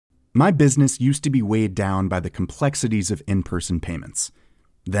My business used to be weighed down by the complexities of in-person payments.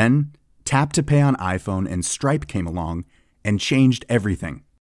 Then, Tap to Pay on iPhone and Stripe came along and changed everything.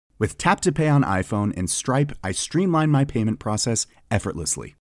 With Tap to Pay on iPhone and Stripe, I streamlined my payment process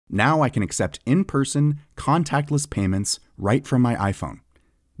effortlessly. Now I can accept in-person, contactless payments right from my iPhone.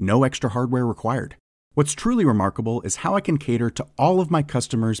 No extra hardware required. What's truly remarkable is how I can cater to all of my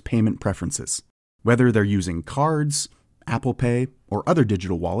customers' payment preferences. Whether they're using cards, Apple Pay, or other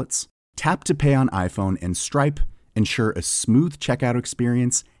digital wallets, Tap to Pay on iPhone and Stripe ensure a smooth checkout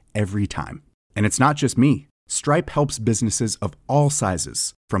experience every time. And it's not just me. Stripe helps businesses of all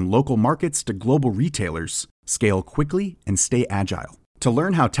sizes, from local markets to global retailers, scale quickly and stay agile. To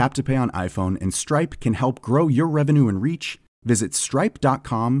learn how Tap to Pay on iPhone and Stripe can help grow your revenue and reach, visit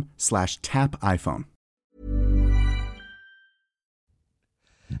stripe.com/tapiphone.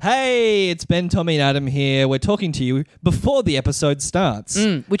 Hey, it's Ben, Tommy and Adam here. We're talking to you before the episode starts.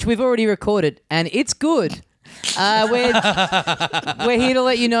 Which we've already recorded, and it's good. We're here to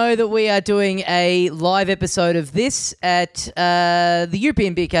let you know that we are doing a live episode of this at the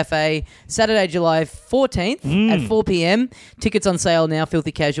European Beer Cafe, Saturday, July 14th at 4 p.m. Tickets on sale now,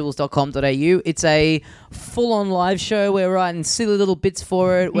 filthycasuals.com.au. It's a full-on live show. We're writing silly little bits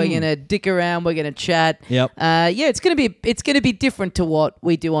for it. We're going to dick around. We're going to chat. Yep. It's going to be different to what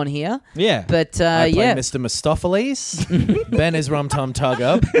we do on here. Yeah. But I play Mr. Mistopheles. Ben is Rum Tum Tug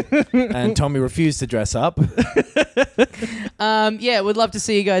Up, and Tommy refused to dress up. We'd love to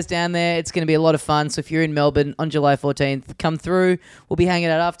see you guys down there. It's going to be a lot of fun. So if you're in Melbourne on July 14th, come through. We'll be hanging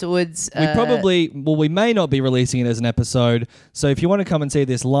out afterwards. We may not be releasing it as an episode. So if you want to come and see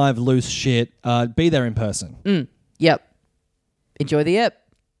this live loose shit, be there in person. Yep. Enjoy the ep.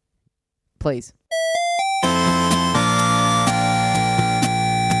 Please.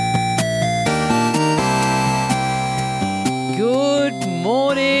 Good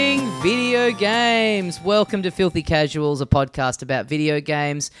morning, video games. Welcome to Filthy Casuals, a podcast about video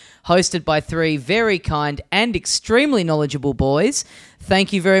games, hosted by three very kind and extremely knowledgeable boys.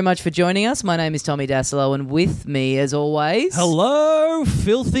 Thank you very much for joining us. My name is Tommy Dasilo, and with me, as always... Hello,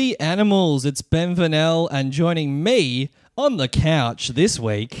 filthy animals. It's Ben Vanel, and joining me on the couch this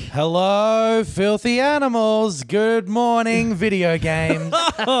week... Hello, filthy animals. Good morning, video game.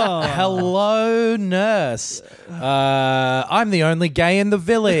 Hello, nurse. I'm the only gay in the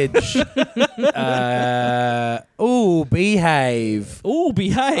village. Behave. Ooh,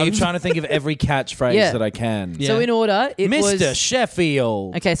 behave. I'm trying to think of every catchphrase that I can. So in order, it was... Mr.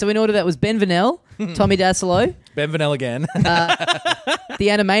 Sheffield. Okay, so in order, that was Ben Vanel, Tommy Dasilo, Ben Vanel again. the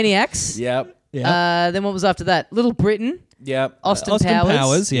Animaniacs. Yep. Then what was after that? Little Britain. Yep. Austin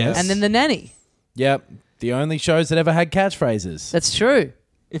Powers. Yes. And then The Nanny. Yep. The only shows that ever had catchphrases. That's true.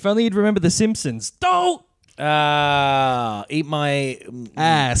 If only you'd remember The Simpsons. Don't! Eat my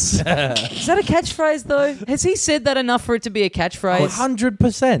ass. Is that a catchphrase, though? Has he said that enough for it to be a catchphrase?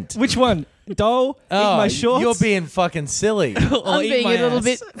 100%. Which one? Dole? Eat my shorts? You're being fucking silly. I'm being a little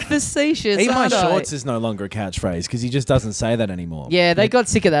bit facetious. Eat my aren't I? shorts is no longer a catchphrase because he just doesn't say that anymore. Yeah, they got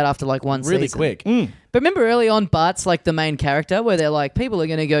sick of that after like one really season. quick. But remember early on, Bart's like the main character where they're like, people are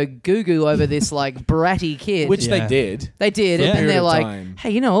going to go goo-goo over this like bratty kid. Which they did. They did. For a And period they're of like, time. hey,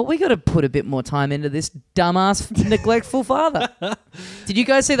 you know what? We got to put a bit more time into this dumbass, neglectful father. Did you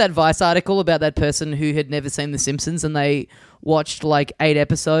guys see that Vice article about that person who had never seen The Simpsons and they watched like 8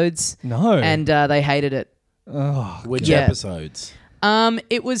 episodes? No. And they hated it. Which Yeah. episodes?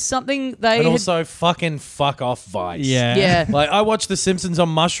 It was something they And had... also fucking fuck off Vice. Yeah. Yeah. Like, I watched The Simpsons on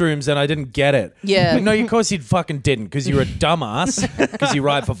mushrooms and I didn't get it. Yeah. Like, no, of course you fucking didn't because you're a dumbass because you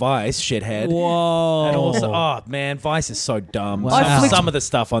write for Vice, shithead. Whoa. And also, oh man, Vice is so dumb. Wow. Some of the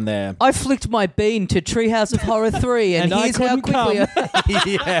stuff on there. I flicked my bean to Treehouse of Horror 3 and, And I here's how couldn't quickly...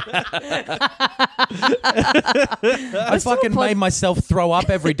 I fucking made myself throw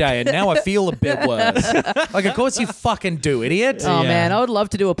up every day and now I feel a bit worse. Like, of course you fucking do, idiot. Oh, Yeah. man, I would love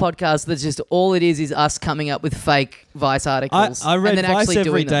to do a podcast that's just all it is us coming up with fake Vice articles. I read and then Vice actually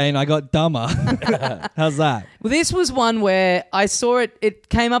every doing them. day and I got dumber. How's that? Well, this was one where I saw it. It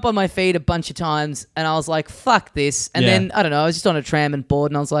came up on my feed a bunch of times, and I was like, "Fuck this!" And Yeah. then I don't know. I was just on a tram and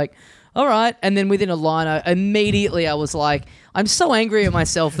bored, and I was like, "All right." And then within a line, I was like, "I'm so angry at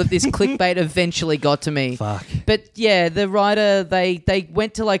myself that this clickbait eventually got to me." Fuck. But yeah, the writer they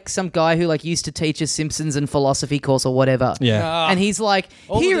went to like some guy who like used to teach a Simpsons and philosophy course or whatever. Yeah. And he's like,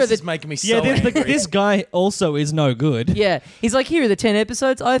 All "Here of are this the is making me so Yeah, angry. this guy also is no good. Yeah, he's like, here are the 10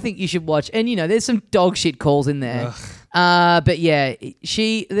 episodes I think you should watch. And, you know, there's some dog shit calls in there. But yeah,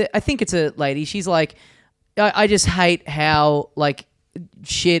 I think it's a lady. She's like, I just hate how, like,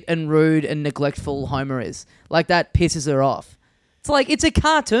 shit and rude and neglectful Homer is. Like, that pisses her off. It's like, it's a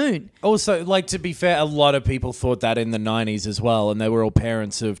cartoon. Also, like, to be fair, a lot of people thought that in the 90s as well, and they were all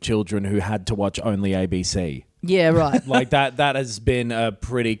parents of children who had to watch only ABC. Yeah, right. Like, that has been a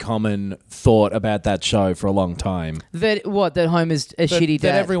pretty common thought about that show for a long time. That Homer's a shitty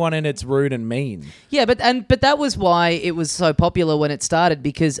dad. That everyone in it's rude and mean. Yeah, but that was why it was so popular when it started,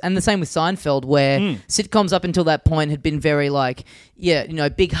 because, and the same with Seinfeld, where sitcoms up until that point had been very like,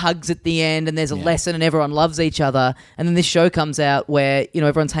 big hugs at the end and there's a lesson and everyone loves each other. And then this show comes out where,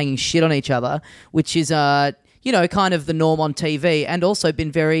 everyone's hanging shit on each other, which is, kind of the norm on TV, and also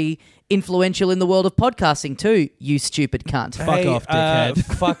been very influential in the world of podcasting too, you stupid cunt. Fuck off,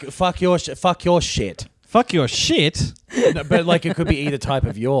 dickhead. Fuck your shit. Fuck your shit. No, but like it could be either type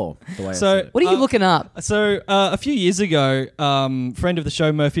of your. The way I said it. What are you looking up? So a few years ago, friend of the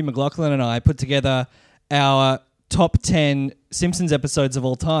show, Murphy McLaughlin, and I put together our top 10 Simpsons episodes of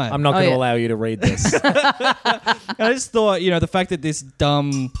all time. I'm not going to allow you to read this. I just thought, the fact that this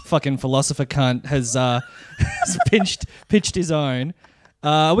dumb fucking philosopher cunt has pitched his own.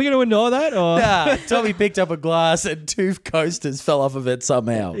 Are we going to ignore that? Or? Nah, Tommy picked up a glass and 2 coasters fell off of it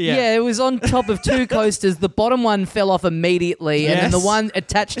somehow. Yeah, it was on top of 2 coasters. The bottom one fell off immediately, and then the one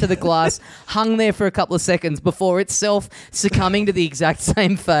attached to the glass hung there for a couple of seconds before itself succumbing to the exact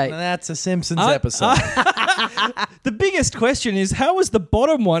same fate. That's a Simpsons episode. The biggest question is, how was the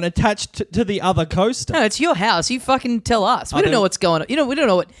bottom one attached to the other coaster? No, it's your house. You fucking tell us. We don't know what's going on. We don't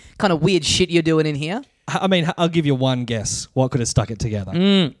know what kind of weird shit you're doing in here. I mean, I'll give you one guess. What could have stuck it together?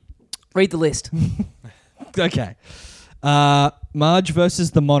 Read the list. Okay. Marge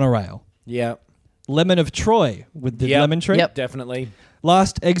versus the monorail. Yeah. Lemon of Troy with the lemon tree. Yep. Definitely.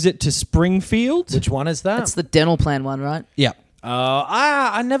 Last exit to Springfield. Which one is that? That's the dental plan one, right? Yeah.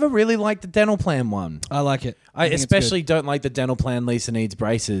 I never really liked the dental plan one. I like it. I think it's especially don't like the dental plan Lisa needs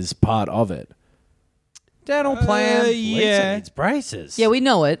braces part of it. Dental plan. Lisa needs braces. Yeah, we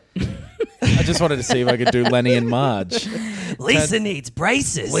know it. I just wanted to see if I could do Lenny and Marge. Lisa needs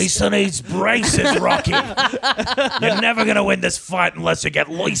braces. Lisa needs braces, Rocky. You're never going to win this fight unless you get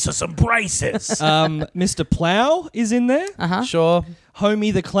Lisa some braces. Mr. Plow is in there. Sure.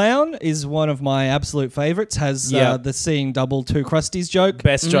 Homie the Clown is one of my absolute favorites. Has the seeing double 2 Krusties joke.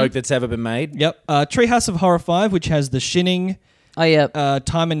 Best joke that's ever been made. Yep. Treehouse of Horror 5, which has the shinning. Oh, yeah.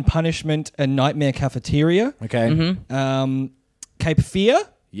 Time and Punishment and Nightmare Cafeteria. Okay. Cape Fear.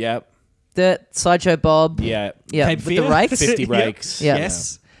 Yep. The Sideshow Bob. Yeah. Yeah, Cape with Fear. the rakes. 50 rakes. Yeah.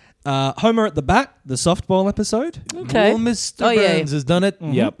 Yes. Homer at the Bat, the softball episode. Okay. Well, Mr. Oh, yeah. Burns has done it.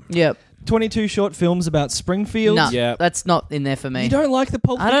 Yep. Yep. 22 short films about Springfield. No, Yeah. that's not in there for me. You don't like the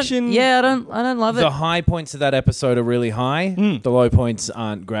Pulp I don't. Fiction? Yeah, I don't love it. The high points of that episode are really high. The low points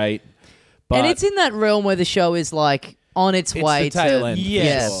aren't great. But And it's in that realm where the show is like on its It's way the tail to. end.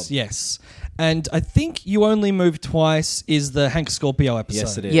 Yes, yes. And I think You Only Move Twice is the Hank Scorpio episode.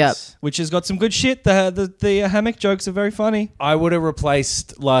 yes, it is. Yep. Which has got some good shit. The hammock jokes are very funny. I would have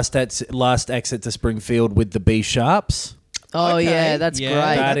replaced Last Exit to Springfield with the B Sharps. Oh Okay. yeah, that's Yeah. great.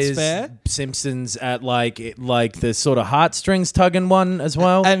 That that's is fair. Simpsons at like the sort of heartstrings tugging one as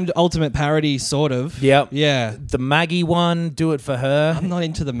well. And ultimate parody, sort of. Yep. Yeah. The Maggie one, do it for her. I'm not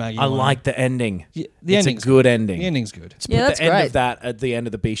into the Maggie I one. like the ending. Yeah, the It's a ending's good ending. The ending's good. Just Yeah, put that's the end great. of that at the end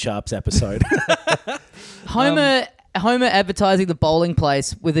of the B Sharps episode. Homer advertising the bowling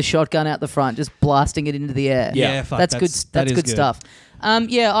place with a shotgun out the front, just blasting it into the air. Yeah. Fuck, that's good. that That's is good stuff.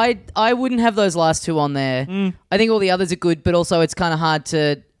 Yeah, I wouldn't have those last 2 on there. I think all the others are good, but also it's kind of hard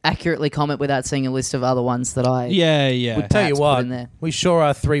to accurately comment without seeing a list of other ones that I. Yeah. Tell you Perhaps put what, in there. we sure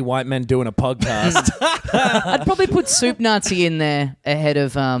are 3 white men doing a podcast. I'd probably put Soup Nazi in there ahead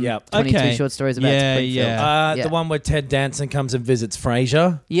of 22 Okay. short stories about Yeah, Springfield. yeah. Yeah. The one where Ted Danson comes and visits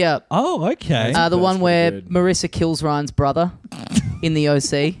Frasier. Yeah. Oh, okay. The one That's where pretty good. Marissa kills Ryan's brother in the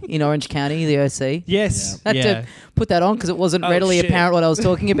OC, in Orange County, the OC. yes. I had Yeah. to put that on because it wasn't readily shit. apparent what I was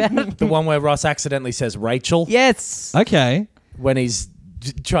talking about. The one where Ross accidentally says Rachel Yes. Okay. when he's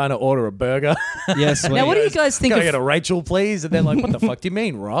trying to order a burger. Yes. Now, what do you guys think Can I get of? a Rachel, please? And they're like, what the fuck do you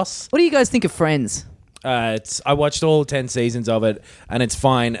mean, Ross? What do you guys think of Friends? I watched all 10 seasons of it, and it's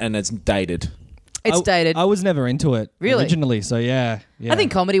fine, and it's dated. It's dated. I was never into it Really? originally, so yeah. I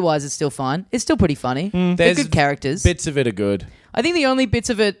think comedy-wise, it's still fine. It's still pretty funny. They're There's good characters. Bits of it are good. I think the only bits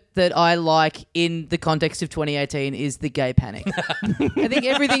of it that I like in the context of 2018 is the gay panic. I think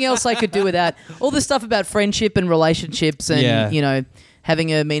everything else I could do without. All the stuff about friendship and relationships and, Yeah. you know,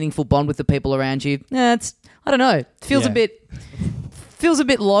 having a meaningful bond with the people around you. It's, I don't know. It feels Yeah. a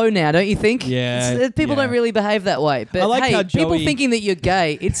bit low now, don't you think? Yeah, People yeah. don't really behave that way. But I like hey, how people Joey- thinking that you're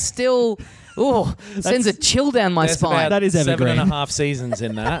gay, it's still Oh, sends a chill down my There's spine. about That is evergreen. 7.5 seasons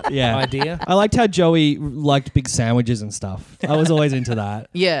in that Yeah. idea. I liked how Joey liked big sandwiches and stuff. I was always into that.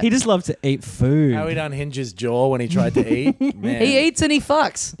 Yeah. He just loved to eat food. How he'd unhinge his jaw when he tried to eat. Man. He eats and he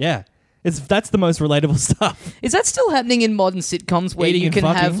fucks. Yeah. That's the most relatable stuff. Is that still happening in modern sitcoms where Eating you and can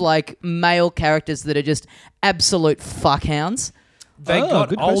have fucking? like male characters that are just absolute fuckhounds? They Oh, got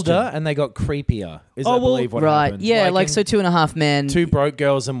good older question. and they got creepier, is Oh, I well, believe what Right. happened. Yeah, like in so 2.5 Men. Two Broke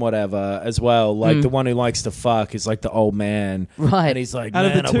Girls and whatever as well. Like the one who likes to fuck is like the old man. Right. And he's like, Out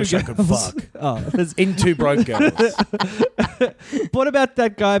of man, the I two wish I could girls. fuck. Oh, there's- In Two Broke Girls. what about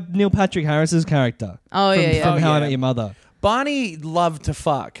that guy Neil Patrick Harris's character? Oh, from, yeah, yeah. From Oh, How I yeah. Met Your Mother. Barney loved to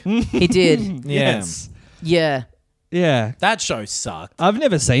fuck. He did. Yeah. Yes. Yeah. Yeah. That show sucked. I've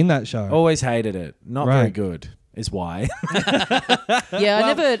never seen that show. Always hated it. Not very Right. good, is why.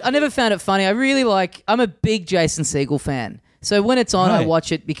 Yeah, I never found it funny. I'm a big Jason Segel fan. So when it's on, I Right.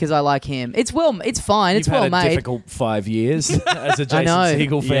 watch it because I like him. It's fine. It's You've well had a made. difficult 5 years as a I Jason know.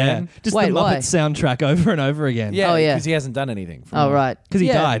 Segel fan. Just Wait, the Muppet why? soundtrack over and over again. Yeah, Oh, yeah. because he hasn't done anything. Oh, right. Because he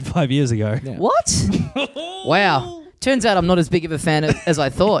Yeah. died 5 years ago. Yeah. What? Wow. Turns out I'm not as big of a fan as I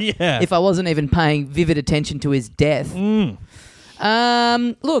thought. Yeah. If I wasn't even paying vivid attention to his death. Look,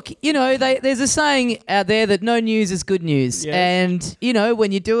 there's a saying out there that no news is good news. Yes. And,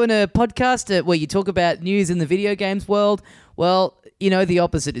 when you're doing a podcast where you talk about news in the video games world, well, the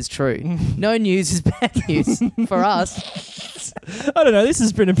opposite is true. No news is bad news for us. I don't know. This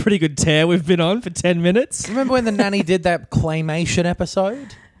has been a pretty good tear we've been on for 10 minutes. Remember when the nanny did that claymation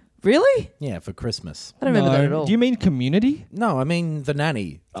episode? Really? Yeah, for Christmas. I don't remember that at all. Do you mean Community? No, I mean the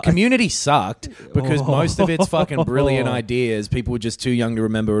nanny. Community sucked because most of its fucking brilliant ideas, people were just too young to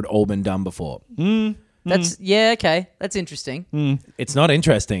remember had all been done before. Yeah, okay. That's interesting. It's not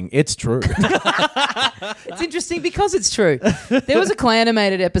interesting. It's true. It's interesting because it's true. There was a Clay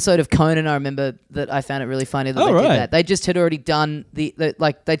animated episode of Conan, I remember, that I found it really funny that Oh, they right. did that. They just had already done they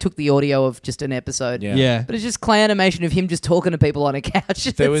took the audio of just an episode. Yeah. Yeah. But it's just Clay animation of him just talking to people on a couch.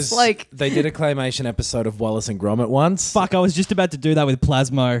 There It's was they did a claymation episode of Wallace and Gromit once. Fuck, I was just about to do that with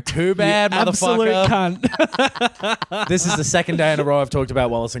Plasmo. Too bad, You absolute motherfucker. cunt. This is the second day in a row I've talked about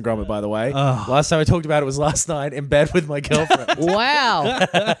Wallace and Gromit, by the way. Last time I talked about it was last night in bed with my girlfriend. wow.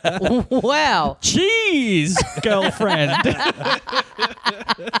 Wow. Cheese, girlfriend.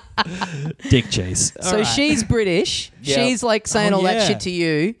 Dick cheese. So she's British. Yep. She's like saying Oh, all that yeah. shit to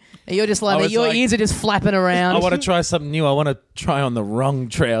you. And you're just like, I was your like, ears are just flapping around. I want to try something new. I want to try on the wrong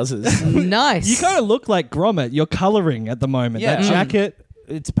trousers. Nice. You kind of look like Gromit. You're colouring at the moment. Yeah. That jacket.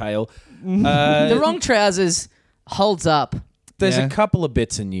 It's pale. the wrong trousers holds up. There's Yeah. a couple of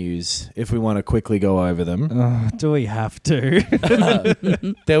bits of news if we want to quickly go over them. Oh, do we have to?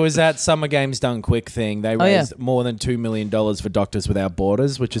 There was that Summer Games Done Quick thing. They Oh, yeah. raised more than $2 million for Doctors Without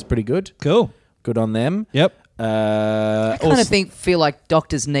Borders, which is pretty good. Cool. Good on them. Yep. I kind of feel like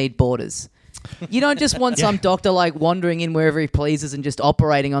doctors need borders. You don't just want some doctor like wandering in wherever he pleases and just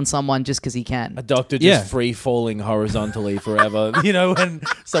operating on someone just because he a can. doctor just Yeah. free falling horizontally forever. You know, when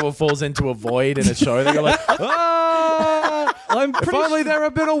someone falls into a void in a show, they go like, ah! I'm If pretty only there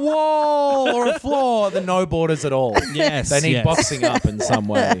had been a wall or a floor. Then no borders at all. Yes, They need yes. boxing up in some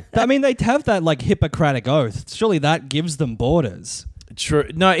way. I mean, they have that like Hippocratic oath. Surely that gives them borders. True.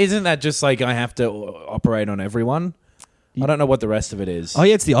 No, isn't that just like I have to operate on everyone? I don't know what the rest of it is. Oh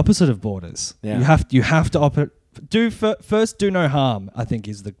yeah, it's the opposite of borders. Yeah. You have to operate. First do no harm. I think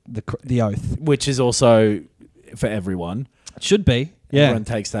is the oath. Which is also for everyone. It should be. Yeah. Everyone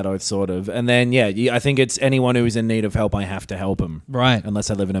takes that oath, sort of. And then, I think it's anyone who is in need of help, I have to help them. Right.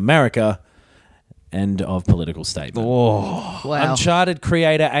 Unless I live in America. End of political statement. Oh. Wow. Uncharted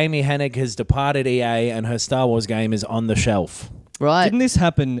creator Amy Hennig has departed EA and her Star Wars game is on the shelf. Right. Didn't this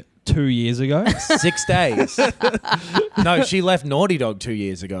happen 2 years ago? 6 days. No, she left Naughty Dog 2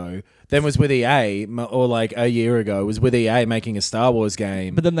 years ago. Then was with EA, or like a year ago, was with EA making a Star Wars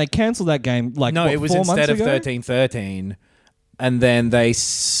game. But then they cancelled that game like No, what, it was 4 instead months of ago? 1313. And then they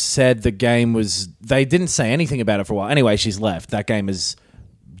said the game was... They didn't say anything about it for a while. Anyway, she's left. That game is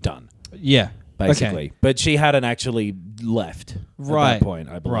done, Yeah. basically. Okay. But she hadn't actually left Right. at that point,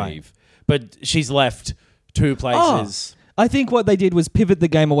 I believe. Right. But she's left 2 places. I think what they did was pivot the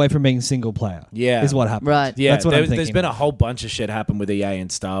game away from being single player. Yeah. Is what happened. Right. Yeah, That's what I'm there's thinking. been a whole bunch of shit happen with EA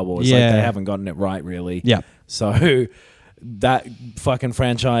and Star Wars. Yeah. Like, they haven't gotten it right, really. Yeah. So that fucking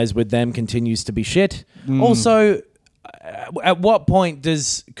franchise with them continues to be shit. Mm. Also, at what point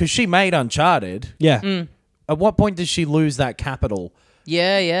does... Because she made Uncharted. Yeah. At what point does she lose that capital?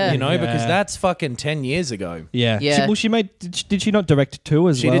 Yeah, yeah. You know, because Yeah. that's fucking 10 years ago. Yeah. Yeah. She made... Did she not direct 2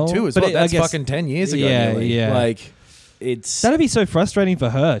 as She well? did too as But well. I That's guess- fucking 10 years ago, Yeah, nearly. yeah. Like, it's That'd be so frustrating for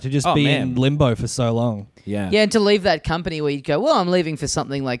her to just Oh, be man. in limbo for so long. yeah. Yeah, and to leave that company where you'd go, well, I'm leaving for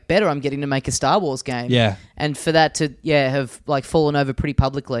something like better. I'm getting to make a Star Wars game. Yeah. And for that to have like fallen over pretty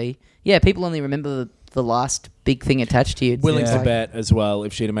publicly. Yeah, people only remember the last big thing attached to you. It's Willing like- to bet as well.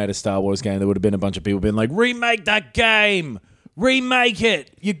 If she'd have made a Star Wars game, there would have been a bunch of people being like, "Remake that game, remake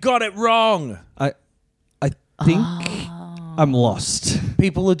it. You got it wrong." I think I'm lost.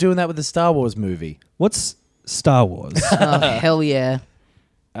 People are doing that with the Star Wars movie. What's Star Wars? Oh, hell yeah.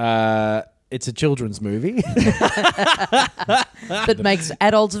 It's a children's movie. That makes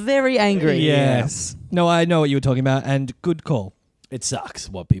adults very angry. Yes. No, I know what you were talking about, and good call. It sucks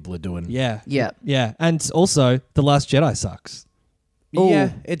what people are doing. Yeah. Yeah. Yeah. And also, The Last Jedi sucks. Yeah,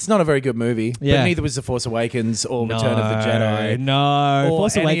 it's not a very good movie. Yeah. But neither was The Force Awakens or Return of the Jedi. No. Or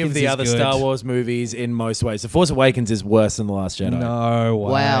Force any Awakens of the is other good. Star Wars movies in most ways. The Force Awakens is worse than The Last Jedi. No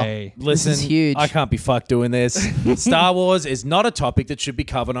Wow. way. Listen, This is huge. I can't be fucked doing this. Star Wars is not a topic that should be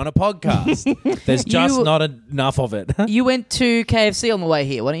covered on a podcast. There's just You- not enough of it. You went to KFC on the way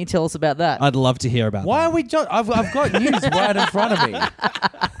here. Why don't you tell us about that? I'd love to hear about Why that. are we? I've got news right in front of me.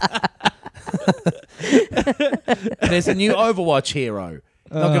 There's a new Overwatch hero.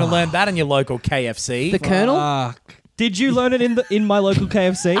 Not going to learn that in your local KFC. The Colonel? Fuck. Did you learn it in my local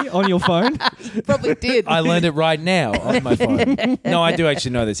KFC on your phone? Probably did. I learned it right now on my phone. No, I do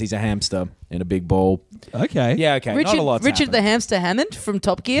actually know this. He's a hamster in a big ball. Okay. Yeah, okay. Richard, not a lot's Richard the happened. Hamster Hammond from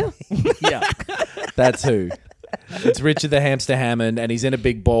Top Gear? Yeah, that's who. It's Richard the Hamster Hammond, and he's in a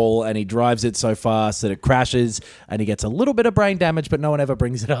big ball, and he drives it so fast that it crashes, and he gets a little bit of brain damage, but no one ever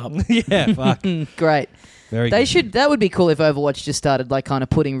brings it up. Yeah, fuck. Great. Very They good. should. That would be cool if Overwatch just started like kind of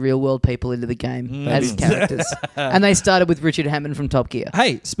putting real world people into the game as characters, and they started with Richard Hammond from Top Gear.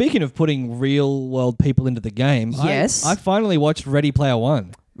 Hey, speaking of putting real world people into the game, Yes. I finally watched Ready Player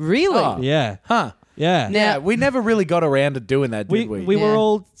One. Really? Oh. Yeah. Huh. Yeah. Now- Yeah, we never really got around to doing that, We did we? we Yeah. were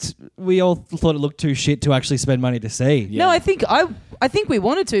all we all thought it looked too shit to actually spend money to see. No, I think we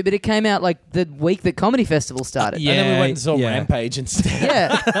wanted to, but it came out like the week that Comedy Festival started. Yeah. And then we went and saw yeah. Rampage instead.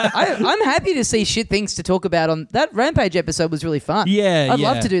 Yeah, I'm happy to see shit things to talk about on that Rampage episode. Was really fun. Yeah, I'd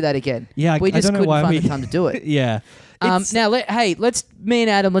love yeah. to do that again. Yeah, we I just don't know couldn't why find we- the time to do it. Yeah. It's- Now, let's me and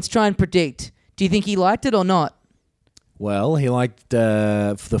Adam, let's try and predict. Do you think he liked it or not? Well, he liked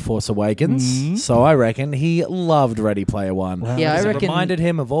The Force Awakens, so I reckon he loved Ready Player One. Wow. Yeah, I Because reckon. It reminded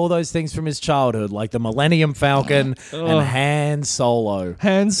him of all those things from his childhood, like the Millennium Falcon and Han Solo.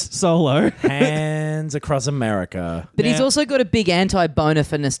 Hands Solo. Hands across America. But he's Now- also got a big anti-boner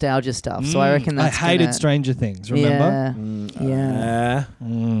for nostalgia stuff, so I reckon I that's. hated gonna, Stranger Things, remember? Yeah.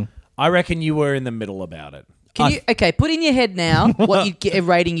 I reckon you were in the middle about it. Can you? Okay, put in your head now what you a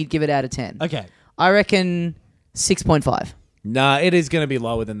rating you'd give it out of 10. Okay. I reckon 6.5. Nah, it is going to be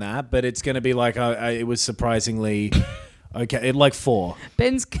lower than that, but it's going to be like it was surprisingly okay, like 4.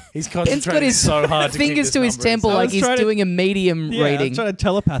 Ben's He's got concentrating his so hard to keep fingers this to his number in temple sight. like was he's trying to- doing a medium Yeah, rating. I'm trying to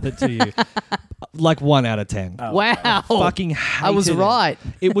telepath it to you. Like 1 out of 10. Wow. Fucking hated I was it. right.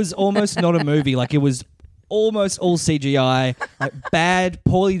 It was almost not a movie. Like, it was almost all CGI, like bad,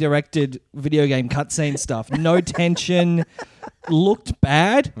 poorly directed video game cutscene stuff. No tension. Looked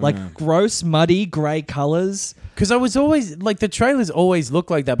bad. Like gross, muddy, grey colours. Because I was always like the trailers always look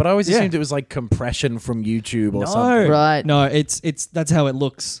like that, but I always Yeah. assumed it was like compression from YouTube or something. Right. No, it's that's how it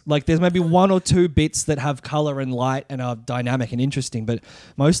looks. Like there's maybe 1 or 2 bits that have color and light and are dynamic and interesting, but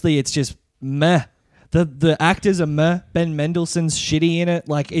mostly it's just meh. The actors are meh. Ben Mendelsohn's shitty in it.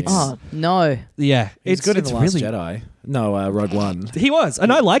 Like it's Oh, no. yeah, He's it's good in it's The Last really, Jedi. No, Rogue One. He was,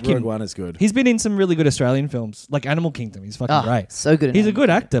 and I like Rogue him. One is good. He's been in some really good Australian films, like Animal Kingdom. He's fucking Oh, great. so good. at He's a it. good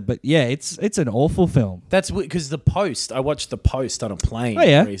actor, but yeah, it's an awful film. That's because The Post. I watched The Post on a plane Oh,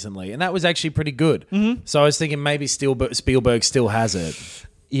 yeah. recently, and that was actually pretty good. Mm-hmm. So I was thinking maybe Spielberg still has it.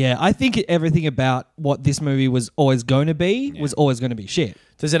 Yeah, I think everything about what this movie was always going to be was always going to be shit.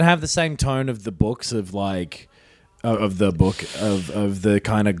 Does it have the same tone of the books of like of the book of the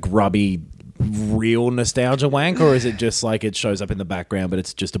kind of grubby real nostalgia wank, or is it just like it shows up in the background but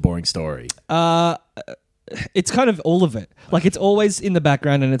it's just a boring story? It's kind of all of it. Like it's always in the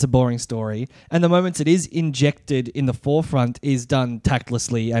background and it's a boring story. And the moments it is injected in the forefront is done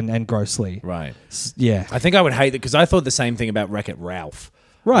tactlessly and grossly. Right. Yeah. I think I would hate it because I thought the same thing about Wreck-It Ralph.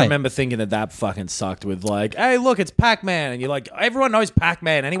 Right. I remember thinking that fucking sucked with like, hey, look, it's Pac-Man. And you're like, everyone knows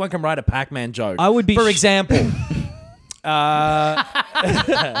Pac-Man. Anyone can write a Pac-Man joke. I would be For sh- example.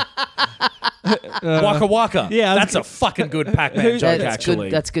 Waka Waka. Yeah, that's a fucking good Pac-Man joke, That's actually.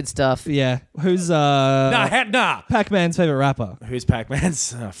 good. That's good stuff. Yeah. Who's nah. Pac-Man's favorite rapper? Who's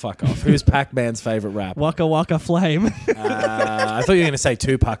Pac-Man's? Oh, fuck off. Who's Pac-Man's favorite rapper? Waka Waka Flame. I thought you were going to say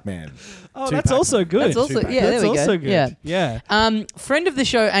Tupac Man. Oh, Tupac. that's also good. That's also Tupac. yeah. That's there we also go. good. Yeah. Yeah. Friend of the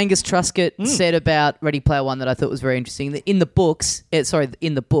show, Angus Truscott, said about Ready Player One that I thought was very interesting. That in the books,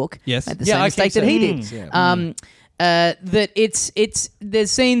 in the book, Yes. made the Yeah, same I mistake think that he so. did. Yeah. That it's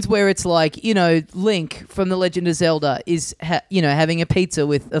there's scenes where it's like Link from The Legend of Zelda is having a pizza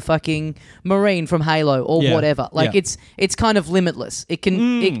with a fucking Marine from Halo or Yeah. whatever. Like Yeah. it's kind of limitless. It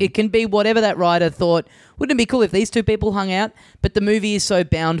can it can be whatever that writer thought. Wouldn't it be cool if these two people hung out? But the movie is so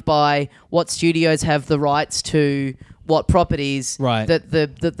bound by what studios have the rights to, what properties, Right. that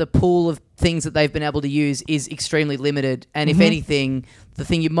the pool of things that they've been able to use is extremely limited. And if anything, the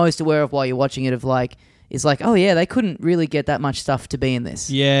thing you're most aware of while you're watching it is like, oh yeah, they couldn't really get that much stuff to be in this.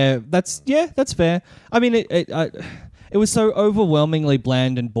 Yeah, that's fair. I mean, it was so overwhelmingly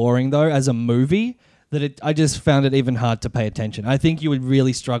bland and boring though as a movie that I just found it even hard to pay attention. I think you would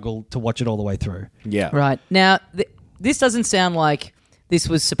really struggle to watch it all the way through. Yeah. Right. Now, this doesn't sound like this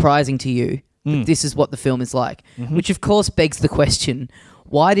was surprising to you, but this is what the film is like, which of course begs the question,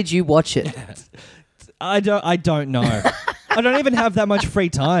 why did you watch it? I don't know. I don't even have that much free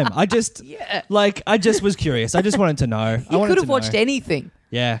time. I just I just was curious. I just wanted to know. You could have watched anything.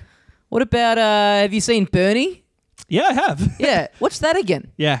 Yeah. What about, have you seen Bernie? Yeah, I have. Yeah, watch that again.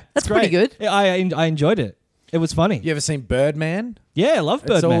 Yeah. That's it's pretty great. good. I enjoyed it. It was funny. You ever seen Birdman? Yeah, I love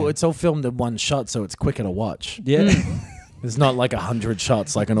Birdman. It's all filmed in one shot, so it's quicker to watch. Yeah. It's not like 100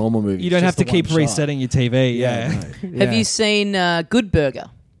 shots like a normal movie. You It's don't have just to the keep one shot. resetting your TV. Yeah. no. Have you seen Good Burger?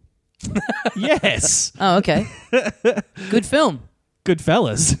 Yes. Oh, okay. Good film. Good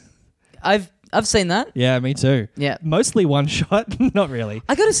fellas. I've seen that. Yeah, me too. Yeah. Mostly one shot. Not really.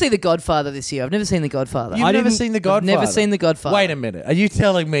 I got to see The Godfather this year. I've never seen The Godfather. You've never seen The I've Godfather? never seen The Godfather. Wait a minute. Are you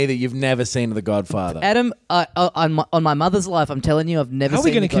telling me that you've never seen The Godfather? Adam, on my mother's life, I'm telling you, I've never How are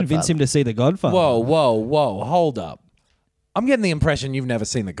seen we going The to convince Godfather. him to see The Godfather? Whoa. Hold up. I'm getting the impression you've never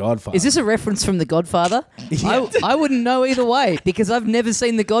seen The Godfather. Is this a reference from The Godfather? I wouldn't know either way because I've never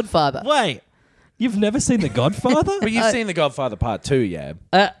seen The Godfather. Wait. You've never seen The Godfather? But you've seen The Godfather Part 2, yeah?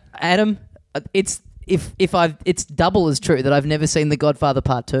 Adam, it's double as true that I've never seen The Godfather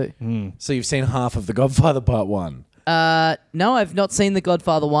Part 2. So you've seen half of The Godfather Part 1. No, I've not seen The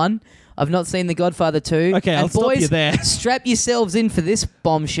Godfather 1. I've not seen The Godfather 2. Okay, I'll and stop boys, you there. Strap yourselves in for this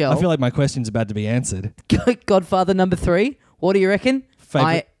bombshell. I feel like my question's about to be answered. Godfather number 3. What do you reckon?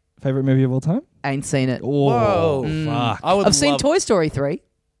 Favorite movie of all time? I ain't seen it. Oh, Whoa. fuck. I've seen Toy Story 3.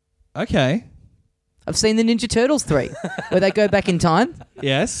 Okay. I've seen the Ninja Turtles 3, where they go back in time.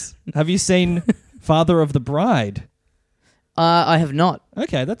 Yes. Have you seen Father of the Bride? I have not.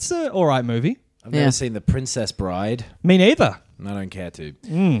 Okay, that's an all right movie. I've Yeah. never seen The Princess Bride. Me neither. And I don't care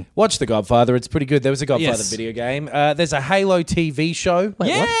to. Watch The Godfather. It's pretty good. There was a Godfather Yes. video game. There's a Halo TV show. Wait, what?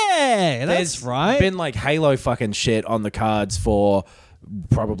 Yeah, that's There's right. been like Halo fucking shit on the cards for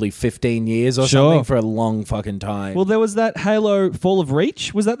probably 15 years or Sure. something, for a long fucking time. Well, there was that Halo Fall of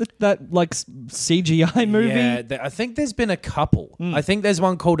Reach. Was that that like CGI movie? Yeah, I think there's been a couple. I think there's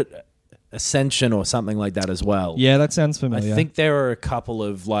one called Ascension or something like that as well. Yeah, that sounds I familiar. think there are a couple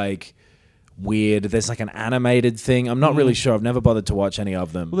of like weird. There's like an animated thing. I'm not really sure. I've never bothered to watch any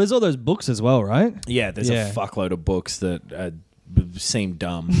of them. Well, there's all those books as well, right? Yeah, there's Yeah. a fuckload of books that seem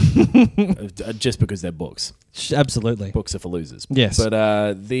dumb just because they're books. Absolutely. Books are for losers. Yes. But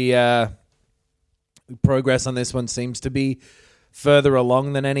the progress on this one seems to be further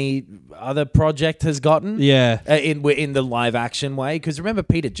along than any other project has gotten. Yeah. In the live action way. Because remember,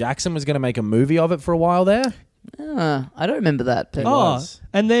 Peter Jackson was going to make a movie of it for a while there? I don't remember that. But Oh, was.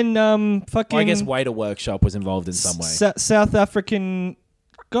 and then fucking Well, I guess Waiter Workshop was involved in some way. South African.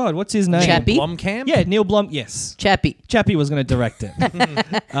 God, what's his name? Chappie? Blomkamp? Yeah, Neil Blum. Yes, Chappie. Chappie was going to direct it.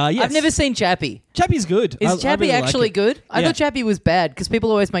 Yes. I've never seen Chappie. Chappie's good. Is I Chappie really like actually it. good? I Yeah. thought Chappie was bad because people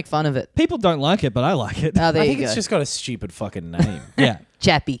always make fun of it. People don't like it, but I like it. Oh, there I you think go. it's just got a stupid fucking name. Yeah.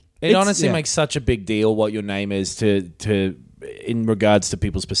 Chappie. It honestly yeah. makes such a big deal what your name is to in regards to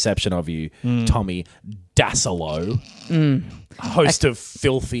people's perception of you, Tommy Dassolo, host of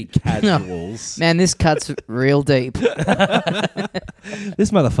Filthy Casuals. Man, this cuts real deep.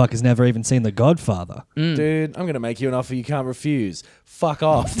 This motherfucker's never even seen The Godfather. Dude, I'm going to make you an offer you can't refuse. Fuck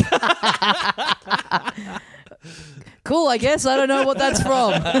off. Cool, I guess. I don't know what that's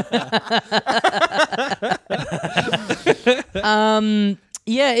from.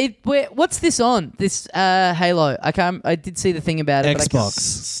 Yeah, what's this on? This Halo. I did see the thing about it. But I Xbox.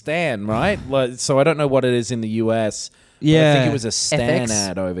 Stan, right? So I don't know what it is in the US, Yeah. I think it was a Stan FX?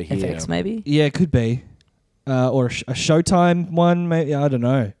 ad over here. FX maybe. Yeah, it could be. Or a Showtime one, maybe. I don't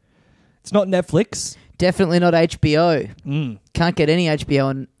know. It's not Netflix. Definitely not HBO. Can't get any HBO,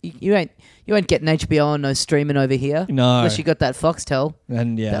 and you ain't getting HBO on no streaming over here. No. Unless you got that Foxtel,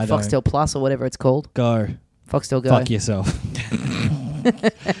 And yeah, that I don't. Foxtel Plus or whatever it's called. Go. Foxtel Go. Fuck yourself.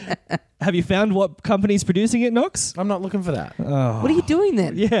 Have you found what company's producing it, Knox? I'm not looking for that. What are you doing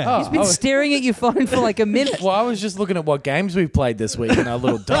then? Yeah. You've been staring at your phone for like a minute. Well, I was just looking at what games we've played this week in our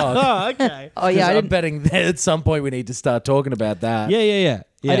little dog. Oh, okay. Oh yeah, I I'm didn't. betting that at some point we need to start talking about that. Yeah.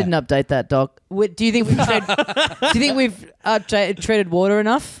 I didn't update that, Doc. Do you think we've treaded water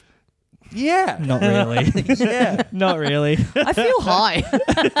enough? Yeah. Not really. Yeah. Not really. I feel high.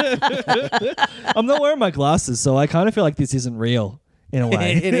 I'm not wearing my glasses, so I kind of feel like this isn't real in a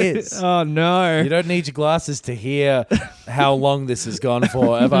way. It is. Oh, no. You don't need your glasses to hear how long this has gone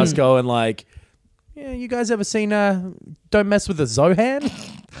for. Of us going like, yeah, you guys ever seen Don't Mess with the Zohan?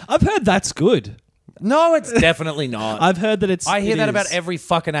 I've heard that's good. No, it's definitely not. I've heard that it's. I hear it that is. about every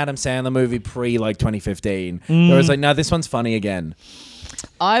fucking Adam Sandler movie pre like 2015. Where it's like, no, this one's funny again.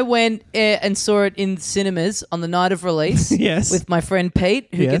 I went and saw it in cinemas on the night of release. Yes. With my friend Pete,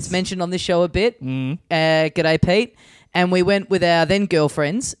 who Yes. gets mentioned on this show a bit. G'day, Pete. And we went with our then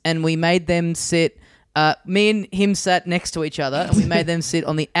girlfriends, and we made them sit. Me and him sat next to each other, and we made them sit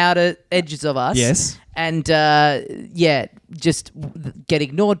on the outer edges of us. Yes. And just get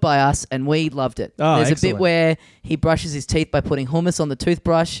ignored by us, and we loved it. Oh, There's a excellent. bit where he brushes his teeth by putting hummus on the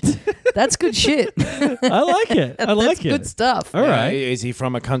toothbrush. That's good shit. I like it. I like That's it. good stuff. All right. Is he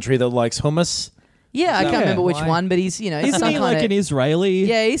from a country that likes hummus? Yeah, I can't Yeah. remember which Why? one, but he's he's Isn't some he kind like of an Israeli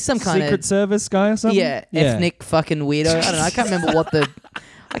yeah, he's some kind Secret of Service guy or something? ethnic fucking weirdo. I don't know. I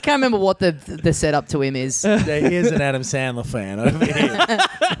can't remember what the setup to him is. There is an Adam Sandler fan over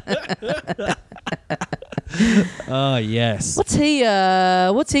here. Oh, yes. What's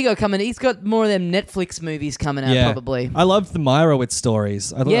he got coming? He's got more of them Netflix movies coming out probably. I loved the Meyerowitz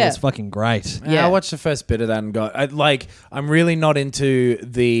stories. I thought Yeah. that was fucking great. Yeah. I watched the first bit of that and I'm really not into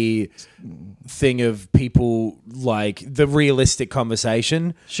the thing of people like the realistic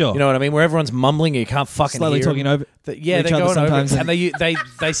conversation. Sure. You know what I mean? Where everyone's mumbling, you can't fucking Slightly hear talking over Yeah, each they're other going over sometimes. it, and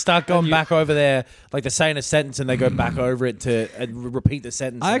they start going back over there, like they're saying a sentence and they go back over it to repeat the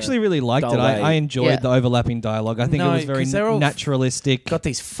sentence. I in actually a really liked it. dull way. I enjoyed Yeah. the overlapping dialogue. I think No, it was very 'cause they're all naturalistic. got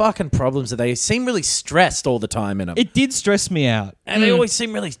these fucking problems that they seem really stressed all the time in them. It did stress me out. And they always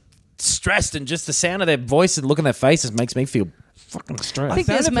seem really stressed, and just the sound of their voice and look on their faces makes me feel fucking stressed. I think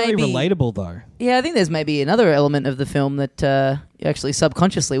Found there's it very maybe relatable though. Yeah, I think there's maybe another element of the film that actually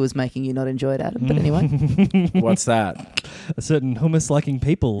subconsciously was making you not enjoy it, Adam. But anyway, What's that? A certain hummus-liking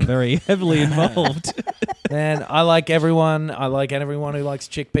people very heavily involved. Man, I like everyone. I like everyone who likes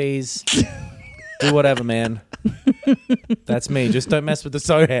chickpeas. Do whatever, man. That's me. Just don't mess with the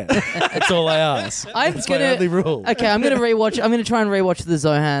Zohan. That's all I ask. That's my only rule. Okay, I'm gonna try and rewatch the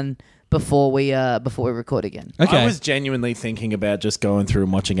Zohan before we record again. Okay. I was genuinely thinking about just going through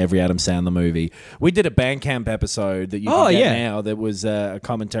and watching every Adam Sandler movie. We did a Bandcamp episode that you Oh, can get yeah. now that was a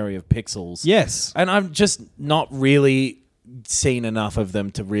commentary of Pixels. Yes. And I've just not really seen enough of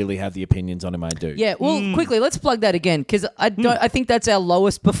them to really have the opinions on him I do. Yeah, well, quickly, let's plug that again because I think that's our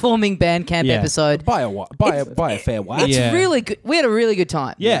lowest performing Bandcamp Yeah. episode. By a fair way. It's Yeah. really good. We had a really good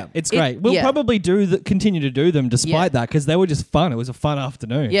time. Yeah, it's great. We'll yeah. probably continue to do them Yeah. despite that because they were just fun. It was a fun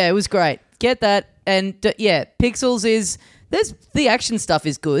afternoon. Yeah, it was great. Get that. And Pixels is... the action stuff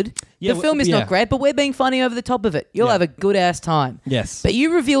is good. Yeah, the film is yeah. not great, but we're being funny over the top of it. You'll Yeah. have a good-ass time. Yes. But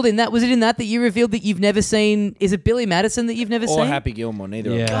you revealed in that... Was it in that you revealed that you've never seen... Is it Billy Madison that you've never Or seen? Happy Gilmore, neither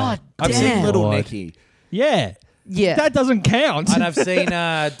Yeah. of them. God I've damn. seen Little Lord. Nicky. Yeah. Yeah. That doesn't count. And I've seen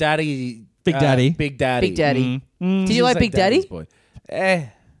Daddy... Big Daddy. Big Daddy. Big Daddy. Mm. Did you like Big Daddy's Daddy?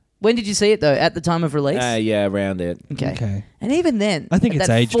 Boy. When did you see it, though? At the time of release? Yeah, around it. Okay. And even then... I think at it's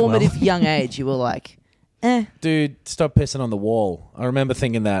that aged well. formative young age, you were like... Dude, stop pissing on the wall. I remember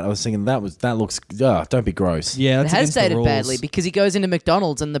thinking that. I was thinking that looks... don't be gross. Yeah, It that's has against the dated rules. badly because he goes into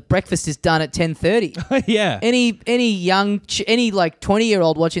McDonald's and the breakfast is done at 10:30. Yeah. Any young, any like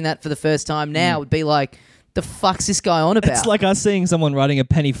 20-year-old watching that for the first time now would be like, the fuck's this guy on about? It's like us seeing someone riding a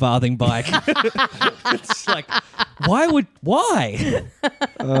penny farthing bike. It's like, why?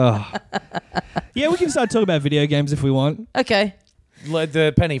 Ugh. Yeah, we can start talking about video games if we want. okay. Like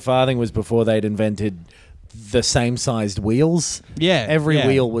the penny farthing was before they'd invented the same sized wheels. Yeah. Every yeah.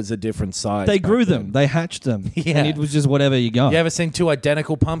 wheel was a different size. They back grew then. them. They hatched them. Yeah. And it was just whatever you got. You ever seen two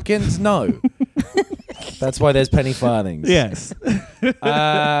identical pumpkins? No. That's why there's penny farthings. Yes.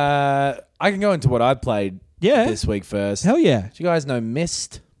 I can go into what I played Yeah. this week first. Hell yeah. Do you guys know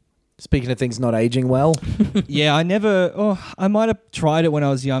Myst? Speaking of things not aging well, Yeah, I never. Oh, I might have tried it when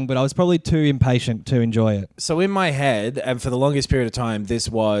I was young, but I was probably too impatient to enjoy it. so in my head, and for the longest period of time, this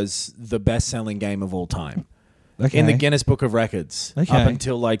was the best-selling game of all time. Okay. In the Guinness Book of Records, Okay. up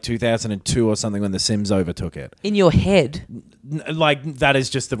until like 2002 or something when The Sims overtook it. In your head. Like, that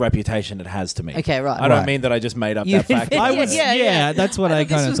is just the reputation it has to me. Okay, right. I don't Right. mean that I just made up You- that fact. I was. Yeah, that's what I thought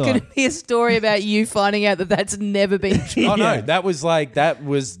kind of This was going thought. to be a story about you finding out that that's never been true. Oh no, Yeah. that was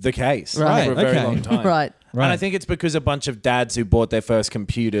the case Right, for a very okay. long time. Right. Right. And I think it's because a bunch of dads who bought their first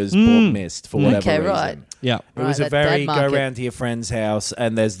computers bought Myst for whatever Okay, reason. right. Yeah. It was Right, a that very dad go market. round to your friend's house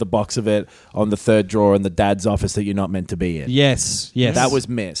and there's the box of it on the third drawer in the dad's office that you're not meant to be in. Yes. Yes. That was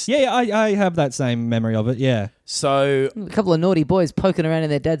Myst. Yeah, I have that same memory of it. Yeah. So A couple of naughty boys poking around in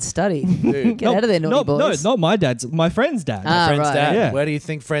their dad's study. Get out of there, naughty boys. No, not my dad's. My friend's dad. Ah, friend's right. dad. Yeah. Where do you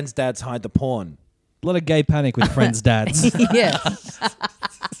think friends' dads hide the porn? A lot of gay panic with friends' dads. Yeah.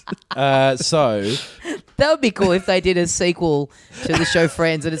 So That would be cool if they did a sequel to the show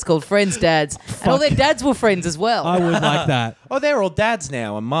Friends and it's called Friends Dads. And all their dads were friends as well. I would like that. they're all dads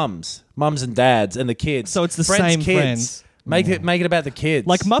now and mums and dads and the kids. So it's the Friends' same kids. friends. Make it about the kids.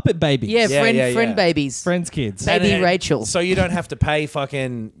 Like Muppet Babies. yeah, Yeah, friend yeah, friend yeah. babies. Friends' kids. Baby Rachel. So you don't have to pay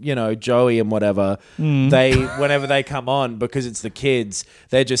fucking, Joey and whatever. They whenever they come on, because it's the kids,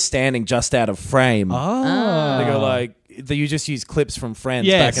 they're just standing just out of frame. Oh. They go like you just use clips from Friends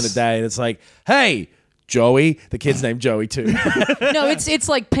Yes. back in the day. And it's like, hey, Joey. The kid's named Joey too. No, it's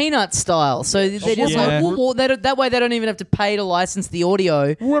like Peanut style. So they're just Yeah. like, whoop, they don't, that way they don't even have to pay to license the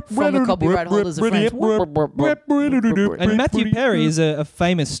audio from the copyright holders of Friends. And Matthew Perry is a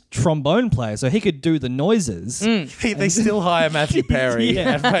famous trombone player, so he could do the noises. They still hire Matthew Perry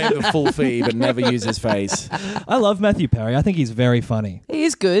Yeah. and pay him the full fee, but never use his face. I love Matthew Perry. I think he's very funny. He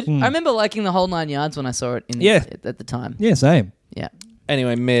is good. I remember liking the whole 9 yards when I saw it Yeah. at the time. Yeah, same. Yeah.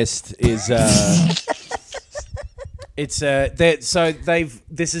 Anyway, Myst is it's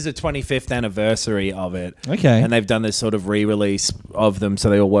this is a 25th anniversary of it. Okay. And they've done this sort of re-release of them, so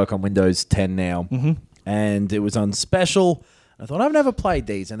they all work on Windows 10 now. Mm-hmm. And it was on special. I thought, I've never played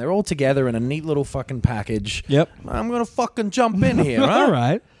these, and they're all together in a neat little fucking package. Yep. I'm gonna fucking jump in here, huh? All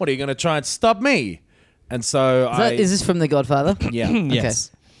right. What are you gonna try and stop me? And so Is this from The Godfather? yeah. Yes.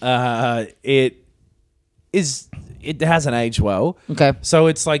 It hasn't aged well. Okay. So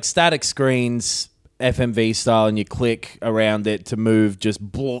it's like static screens, FMV style, and you click around it to move just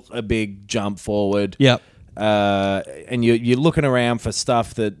a big jump forward. Yep. And you're looking around for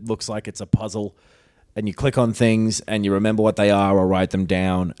stuff that looks like it's a puzzle, and you click on things and you remember what they are or write them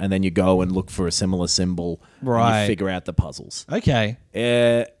down, and then you go and look for a similar symbol. And Right. you figure out the puzzles. Okay.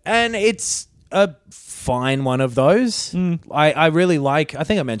 And it's a fine one of those. I really like, I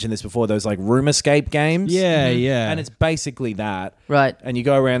think I mentioned this before, those like room escape games. Yeah, yeah. And it's basically that. Right. And you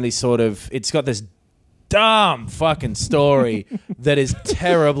go around these sort of, it's got this dumb fucking story that is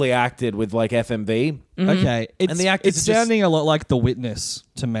terribly acted with like FMV. Okay. It's, And the actors it's are just- sounding a lot like The Witness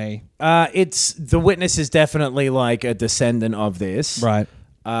to me. It's The Witness is definitely like a descendant of this. Right.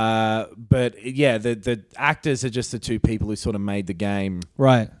 But yeah, the actors are just the two people who sort of made the game.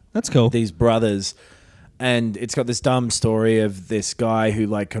 Right. That's cool. These brothers, and it's got this dumb story of this guy who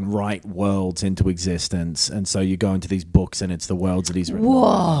like can write worlds into existence, and so you go into these books and it's the worlds that he's written.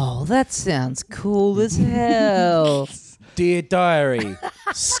 Whoa, that sounds cool as hell. Dear Diary,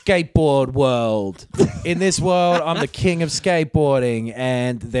 skateboard world. In this world, I'm the king of skateboarding,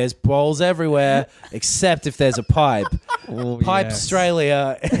 and there's balls everywhere except if there's a pipe. Pipe yes.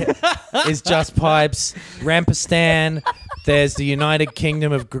 Australia is just pipes. Rampistan. There's the United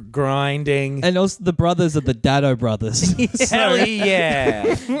Kingdom of grinding. And also the brothers are the Dado brothers. Hell yeah.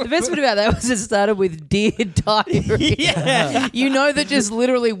 The best bit about that was it started with Dear Diary. Yeah. You know that just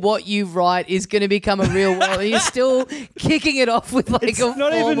literally what you write is going to become a real world, and you're still kicking it off with like It's a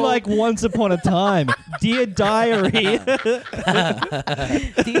not even formal, like Once Upon a Time. Dear Diary.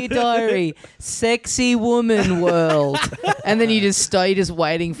 Dear Diary, sexy woman world, and then you just stay just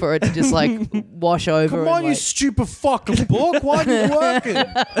waiting for it to just like wash over. Come and, on, you like, stupid fucking book. Why are you working?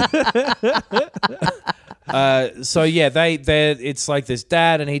 So yeah, they're it's like this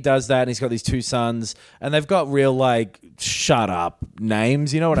dad, and he does that, and he's got these two sons, and they've got real like shut up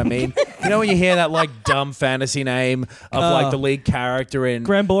names. You know what I mean? You know when you hear that like dumb fantasy name of like the lead character in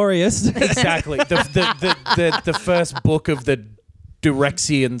Gramborius. exactly the first book of the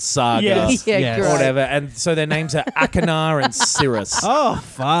Durexian saga. Yes. Yeah, yes. Or great. whatever, and so their names are Akanar and Cirrus. Oh,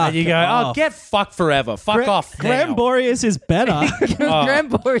 fuck. And you go, oh, get fucked forever. Fuck off now. Gramborius is better.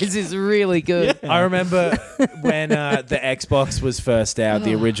 Grandboys is really good. I remember when the Xbox was first out,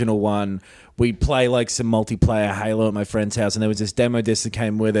 the original one we play like some multiplayer Halo at my friend's house, and there was this demo disc that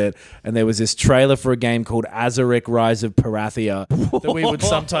came with it, and there was this trailer for a game called Azaric Rise of Parathia that we would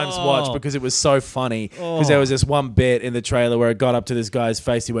sometimes watch because it was so funny. Because there was this one bit in the trailer where it got up to this guy's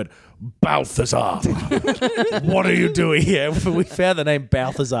face, he went, Balthazar, what are you doing here? We found the name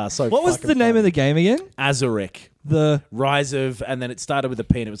Balthazar. So What was the name of the game again? Azaric. The Rise of, and then it started with a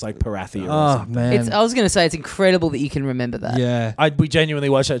P, and it was like Parathia. or oh something. man, I was going to say it's incredible that you can remember that. yeah. We genuinely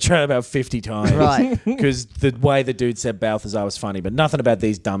watched that trailer about 50 times. Right. Because the way the dude said Balthazar was funny, but nothing about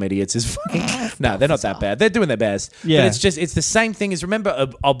these dumb idiots is funny. No, they're not that bad. They're doing their best. Yeah. But it's the same thing as, remember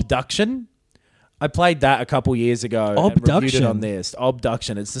Obduction? I played that a couple years ago. And reviewed Obduction? it on this.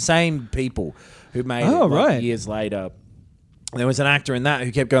 Obduction. It's the same people who made Oh, it like, right. years later. There was an actor in that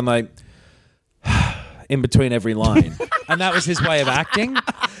who kept going like, in between every line. And that was his way of acting.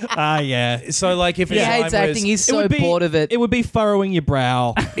 Yeah. So like if He his hates line was- acting. He's so bored of it. It would be furrowing your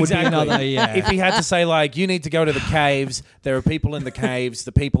brow. Would be Exactly. another, yeah. If he had to say like, you need to go to the caves, there are people in the caves,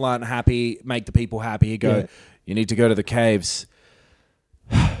 the people aren't happy, make the people happy. He'd go, Yeah. you need to go to the caves.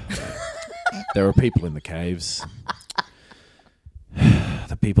 There are people in the caves.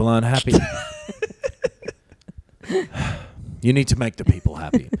 The people aren't happy. You need to make the people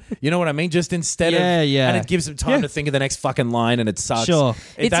happy. You know what I mean? Just instead Yeah, of... yeah. And it gives him time Yeah. to think of the next fucking line, and it sucks. Sure.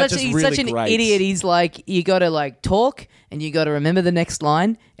 He's such an idiot. He's like, you got to like talk, and you got to remember the next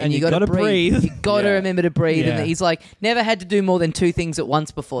line, and you got to gotta breathe. breathe. You got to Yeah. remember to breathe. Yeah. And he's like, never had to do more than two things at once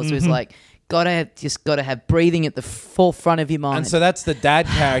before. So he's like, got to have breathing at the forefront of your mind. And so that's the dad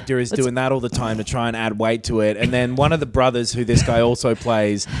character is doing that all the time to try and add weight to it. And then one of the brothers who this guy also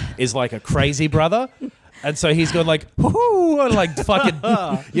plays is like a crazy brother. And so he's going like, whoo, and like fucking,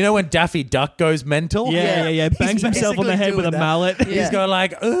 you know when Daffy Duck goes mental? Yeah. Bangs He's himself on the basically head with a doing that. mallet. Yeah. He's going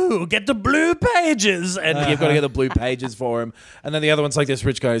like, ooh, get the blue pages. And you've got to get the blue pages for him. And then the other one's like this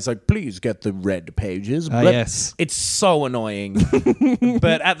rich guy. He's like, please get the red pages. Yes. It's so annoying.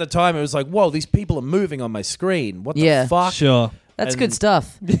 But at the time, it was like, whoa, these people are moving on my screen. What Yeah. the fuck? Sure. That's and- good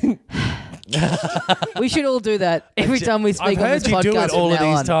stuff. We should all do that every time we speak I've on heard this you podcast do it all from of now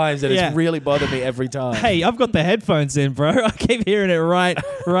these on. times, and Yeah. it's really bothered me every time. Hey, I've got the headphones in, bro. I keep hearing it right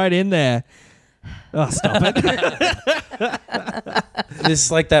in there. Oh, stop it. This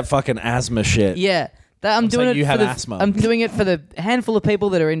is like that fucking asthma shit. Yeah. I'm doing saying it you for have the, asthma. I'm doing it for the handful of people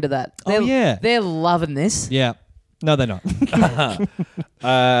that are into that. Oh, yeah. They're loving this. Yeah. No, they're not.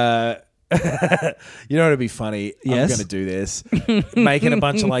 You know what'd be funny? Yes. I'm going to do this. Making a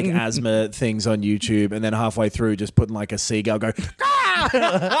bunch of like asthma things on YouTube, and then halfway through just putting like a seagull go,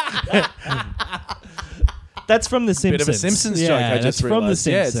 That's from The Simpsons. bit of a Simpsons yeah, joke I that's just from The realized.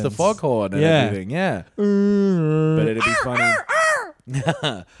 Yeah, Simpsons. it's the foghorn and Yeah. everything. Yeah. But it'd be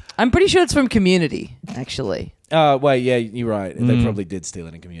funny. I'm pretty sure it's from Community, actually. Wait, yeah, you're right. They probably did steal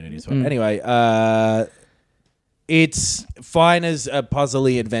it in Community as well. Anyway, it's fine as a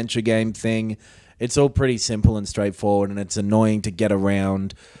puzzly adventure game thing. It's all pretty simple and straightforward, and it's annoying to get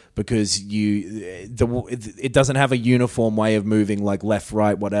around because it doesn't have a uniform way of moving, like left,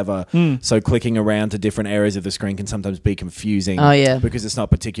 right, whatever. So clicking around to different areas of the screen can sometimes be confusing. Oh, yeah. Because it's not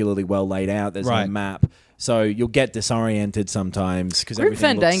particularly well laid out. There's Right. no map. So you'll get disoriented sometimes because Group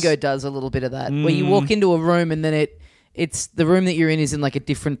everything Fandango looks... does a little bit of that, where you walk into a room and then it's the room that you're in is in like a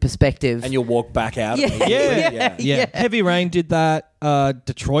different perspective. And you'll walk back out. Yeah. immediately. Yeah. Yeah. Heavy Rain did that.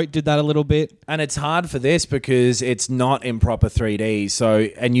 Detroit did that a little bit. And it's hard for this because it's not in proper 3D. So,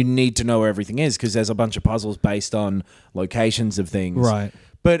 and you need to know where everything is because there's a bunch of puzzles based on locations of things. Right.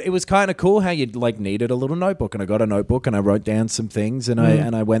 But it was kind of cool how you like needed a little notebook, and I got a notebook and I wrote down some things and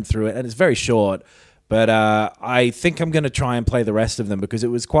I went through it, and it's very short. But I think I'm going to try and play the rest of them because it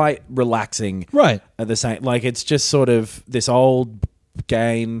was quite relaxing. Right. At the same, like it's just sort of this old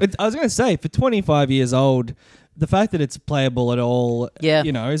game. I was going to say, for 25 years old, the fact that it's playable at all, Yeah.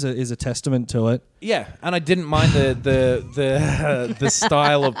 you know, is a testament to it. Yeah, and I didn't mind the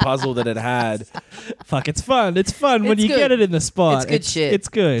style of puzzle that it had. Fuck, it's fun. It's fun when It's you good. get it in the spot. It's good shit. It's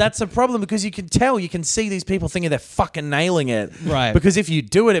good. That's a problem because you can see these people thinking they're fucking nailing it. Right. Because if you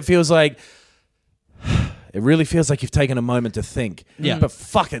do it, it feels like it really feels like you've taken a moment to think. Yeah. But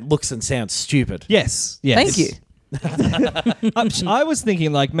fuck, it looks and sounds stupid. yes. Thank you. I was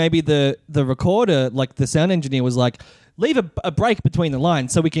thinking like maybe the recorder, like the sound engineer was like, leave a break between the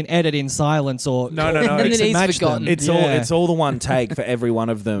lines so we can edit in silence or No. And mix then he's match forgotten. them. It's all the one take for every one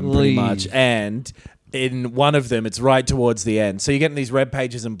of them, pretty much. Leave. And in one of them, it's right towards the end. So you're getting these red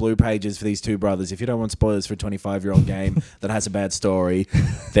pages and blue pages for these two brothers. If you don't want spoilers for a 25-year-old game that has a bad story,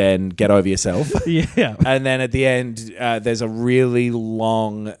 then get over yourself. Yeah. And then at the end, there's a really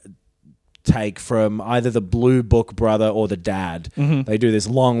long take from either the Blue Book brother or the dad. They do this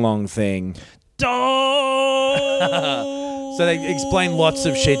long thing. So they explain lots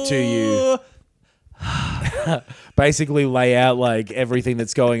of shit to you. Basically lay out like everything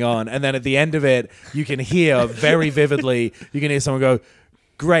that's going on. And then at the end of it, you can hear very vividly, you can hear someone go,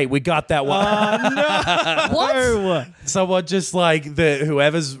 "Great, we got that one." What? Someone just like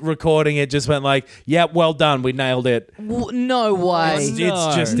whoever's recording it just went like, "Yep, well done, we nailed it." No way. It's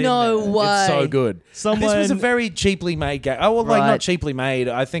just in No there. way. It's so good. This was a Someone- very cheaply made game. Oh, well, like Right. not cheaply made.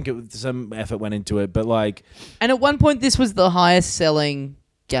 I think some effort went into it, but like, And at one point, this was the highest selling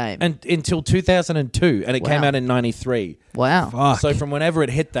game. and until 2002, and it came Wow. out in '93. Wow. Fuck. So from whenever it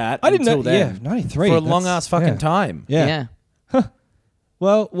hit that, I didn't know. until then, Yeah, 93 for a that's- long ass fucking yeah. time. Yeah.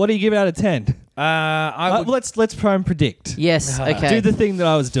 Well, what do you give out of 10? I would, Let's try and predict. Yes. Okay. Do the thing that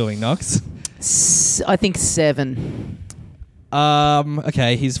I was doing, Knox. I think 7.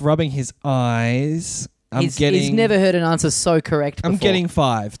 Okay, he's rubbing his eyes. He's never heard an answer so correct before. I'm getting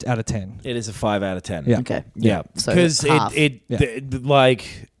 5 out of 10. it is a 5 out of 10. Yeah. Okay. Yeah, So because half.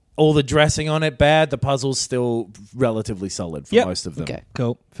 like all the dressing on it bad, the puzzle's still relatively solid for Yep. most of them. Okay.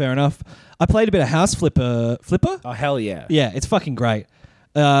 Cool. Fair enough. I played a bit of House Flipper. Oh hell yeah! Yeah, it's fucking great.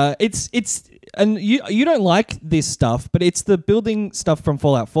 It's and you don't like this stuff, but it's the building stuff from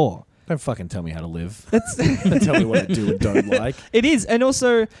Fallout 4. Don't fucking tell me how to live. That's Don't tell me what I do and don't like. It is, and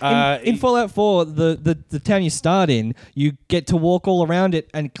also in Fallout 4, the town you start in, you get to walk all around it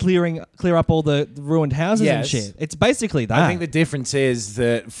and clear up all the ruined houses and Yes. shit. It's basically that. I think the difference is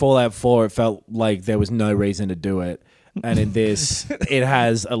that Fallout 4, it felt like there was no reason to do it, and in this, it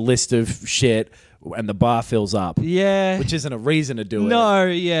has a list of shit, and the bar fills up. Yeah. Which isn't a reason to do it. No,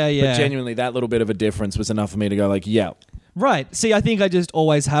 yeah. But genuinely, that little bit of a difference was enough for me to go like, yeah. Right. See, I think I just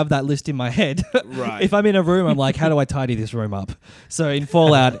always have that list in my head. Right. If I'm in a room, I'm like, how do I tidy this room up? So in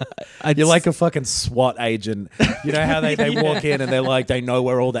Fallout, You're like a fucking SWAT agent. You know how they walk in and they're like, they know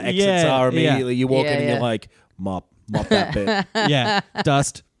where all the exits Yeah, are immediately. yeah. You walk Yeah, in and yeah. you're like, mop that bit. yeah,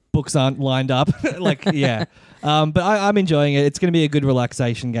 dust, books aren't lined up. Like, yeah. But I'm enjoying it. It's going to be a good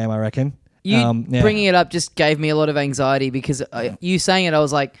relaxation game, I reckon. You Yeah. bringing it up just gave me a lot of anxiety because you saying it, I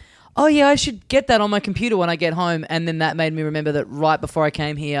was like, oh yeah, I should get that on my computer when I get home. And then that made me remember that right before I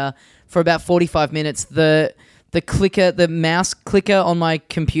came here, for about 45 minutes, the mouse clicker on my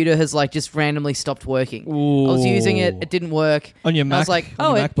computer has like just randomly stopped working. I was using it, it didn't work. On your And I was Mac- like,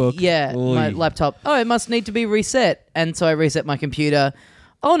 on your it- MacBook? yeah, my Oy. laptop. Oh, it must need to be reset. And so I reset my computer.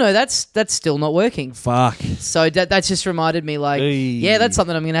 Oh no, that's still not working. Fuck. So that's just reminded me, like, Hey. yeah, that's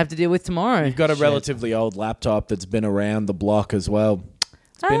something I'm gonna have to deal with tomorrow. You've got a relatively old laptop that's been around the block as well.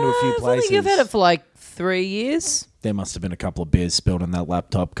 It's been to a few I places. think I've had it for like 3 years. There must have been a couple of beers spilled on that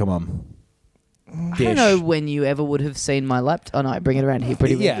laptop. Come on. I don't know when you ever would have seen my laptop. Oh no, I bring it around here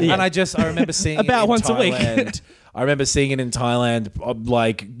pretty Yeah, regularly. and I remember seeing About it in once a week. Thailand. I remember seeing it in Thailand,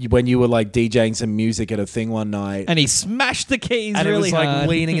 like when you were like DJing some music at a thing one night, And he smashed the keys and really it was like hard.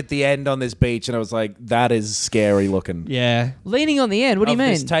 leaning at the end on this beach, and I was like, that is scary looking. Yeah. Leaning on the end. What do you Of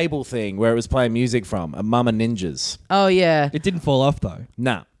this mean? table thing where it was playing music from a Mama Ninjas. Oh yeah, It didn't fall off though.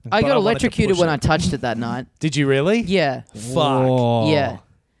 Nah, I But got wanted to electrocuted push when it. I touched it that night. Did you really? Yeah, Fuck. Whoa. yeah.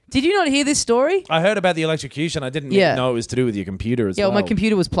 Did you not hear this story? I heard about the electrocution. I didn't Yeah. know it was to do with your computer as Yeah, well. well, my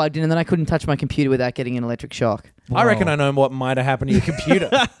computer was plugged in, and then I couldn't touch my computer without getting an electric shock. I reckon I know what might have happened to your computer.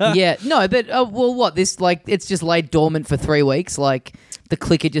 Yeah, no, but well, what this like? It's just laid dormant for 3 weeks. Like the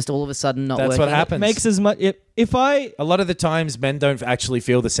clicker just all of a sudden not That's working. what happens. Makes as much. If I. A lot of the times, men don't actually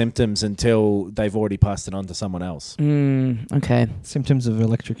feel the symptoms until they've already passed it on to someone else. Okay. Symptoms of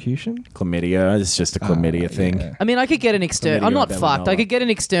electrocution? Chlamydia, it's just a chlamydia thing. yeah. I mean, I could get an external. Chlamydia I'm not or fucked. I Belanella. could get an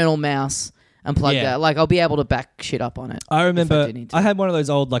external mouse and plug Yeah. that. Like I'll be able to back shit up on it. I remember did need to. I had one of those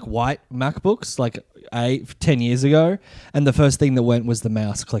old like white MacBooks like 10 years ago, and the first thing that went was the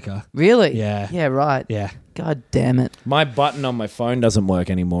mouse clicker. Really? Yeah. Yeah. Right. Yeah. God damn it. My button on my phone doesn't work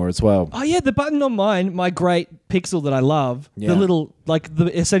anymore as well. Oh yeah, the button on mine, my great Pixel that I love, Yeah. the little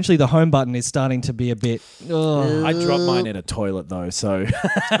essentially the home button is starting to be a bit. Ugh. I dropped mine in a toilet though, so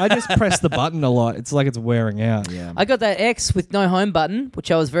I just press the button a lot. It's like it's wearing out. yeah. I got that X with no home button,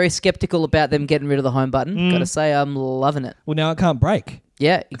 which I was very skeptical about them getting rid of the home button. Gotta say, I'm loving it. Well, now it can't break.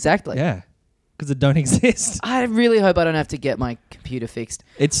 Yeah, exactly. Yeah, because it don't exist. I really hope I don't have to get my computer fixed.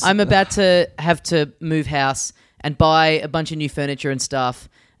 It's. I'm about to have to move house and buy a bunch of new furniture and stuff,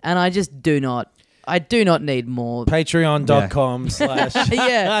 and I just do not. I do not need more. Patreon.com /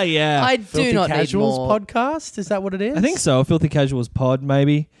 Yeah, yeah. I do Filthy not Casuals need more. podcast. Is that what it is? I think so. Filthy Casuals Pod,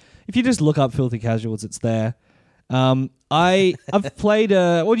 maybe. If you just look up Filthy Casuals, it's there. I've played.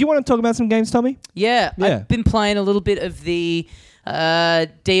 Well, do you want to talk about some games, Tommy? Yeah, Yeah. I've been playing a little bit of the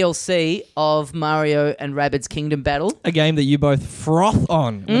DLC of Mario and Rabbids Kingdom Battle. A game that you both froth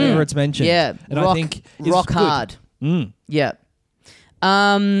on whenever it's mentioned. Yeah, and rock, I think is rock good. hard. Yeah.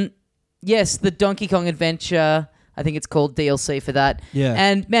 Yes, the Donkey Kong Adventure. I think it's called DLC for that. Yeah.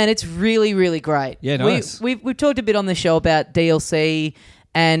 And man, it's really, really great. Yeah, nice. We've talked a bit on the show about DLC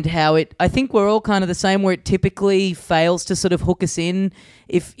and how I think we're all kind of the same, where it typically fails to sort of hook us in.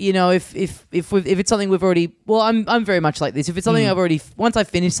 If it's something we've already, well, I'm very much like this. If it's something I've already, once I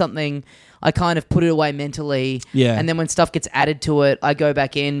finish something, I kind of put it away mentally. Yeah. And then when stuff gets added to it, I go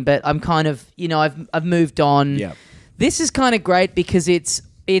back in. But I'm kind of, I've moved on. Yeah. This is kind of great because it's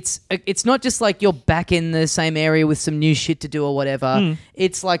not just like you're back in the same area with some new shit to do or whatever.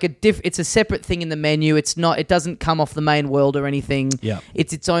 It's like it's a separate thing in the menu. It doesn't come off the main world or anything. Yeah.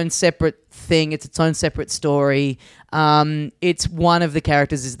 It's its own separate thing. It's its own separate story. It's one of the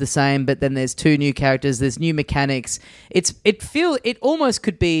characters is the same, but then there's two new characters. There's new mechanics. It almost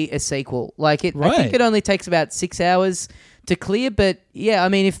could be a sequel. Like I think it only takes about 6 hours to clear. But yeah, I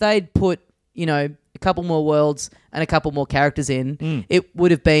mean, if they'd put a couple more worlds and a couple more characters in, it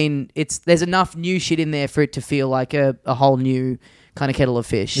would have been. There's enough new shit in there for it to feel like a whole new kind of kettle of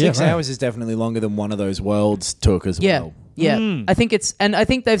fish. Yeah. 6 hours is definitely longer than one of those worlds took as well. Yeah. I think I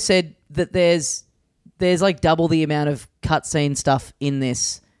think they've said that there's like double the amount of cutscene stuff in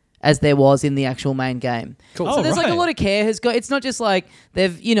this as there was in the actual main game. Cool. So there's like a lot of care has got. It's not just like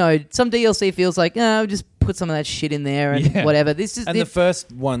they've some DLC feels like just put some of that shit in there and whatever. This is And the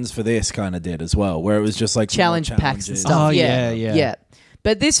first ones for this kind of did as well, where it was just like challenge more packs and challenges. stuff. Oh, yeah. yeah.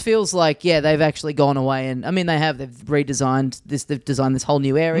 But this feels like they've actually gone away and I mean they've redesigned this. They've designed this whole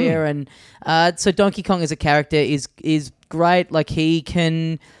new area and so Donkey Kong as a character is great. Like he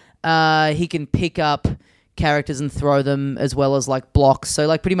can pick up characters and throw them as well as like blocks. So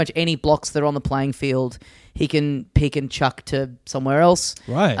like pretty much any blocks that are on the playing field, he can pick and chuck to somewhere else.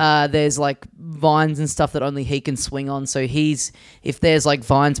 Right. There's like vines and stuff that only he can swing on. So if there's like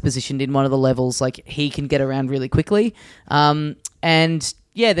vines positioned in one of the levels, like he can get around really quickly. And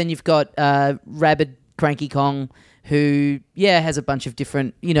then you've got Rabid Cranky Kong, who has a bunch of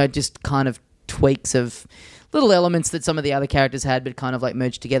different, just kind of tweaks of little elements that some of the other characters had, but kind of like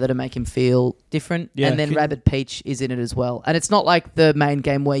merged together to make him feel different. Yeah, and then Rabid Peach is in it as well. And it's not like the main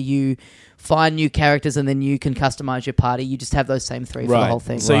game where you find new characters and then you can customize your party. You just have those same three for the whole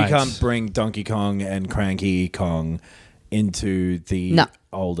thing. So Right. you can't bring Donkey Kong and Cranky Kong into the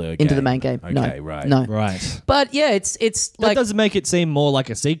older into the main game. Okay, No. right. No. Right. But yeah, it's That like does make it seem more like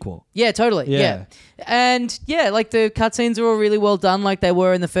a sequel. yeah, totally. Yeah. Yeah. And like the cutscenes are all really well done like they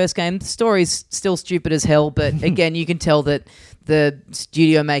were in the first game. The story's still stupid as hell, but again, you can tell that the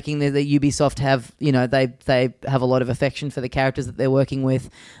studio making the Ubisoft have, they have a lot of affection for the characters that they're working with.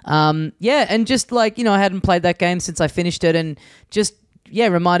 And just like, I hadn't played that game since I finished it and just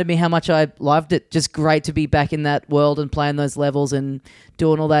reminded me how much I loved it. Just great to be back in that world and playing those levels and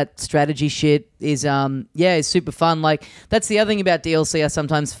doing all that strategy shit is is super fun. Like that's the other thing about DLC. I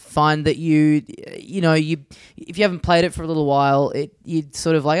sometimes find that you if you haven't played it for a little while, you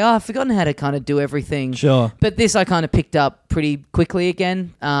sort of like, I've forgotten how to kind of do everything. Sure. But this I kind of picked up pretty quickly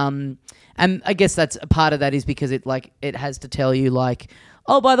again. And I guess that's a part of that is because it has to tell you like,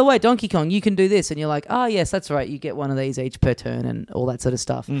 oh, by the way, Donkey Kong, you can do this. And you're like, oh, yes, that's right. You get one of these each per turn and all that sort of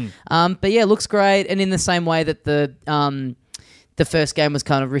stuff. But yeah, it looks great. And in the same way that the first game was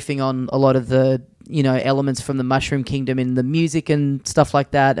kind of riffing on a lot of the, elements from the Mushroom Kingdom in the music and stuff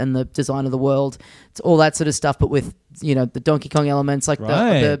like that and the design of the world. It's all that sort of stuff, but with, the Donkey Kong elements, like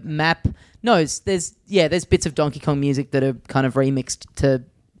the map. No, there's bits of Donkey Kong music that are kind of remixed to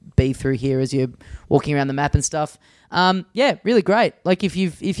be through here as you're walking around the map and stuff. Really great. Like if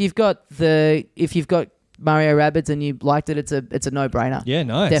you've got Mario Rabbids and you liked it, it's a no-brainer. Yeah,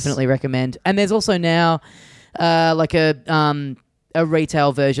 nice. Definitely recommend. And there's also now like a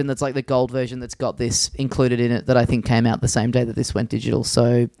retail version that's like the gold version that's got this included in it that I think came out the same day that this went digital.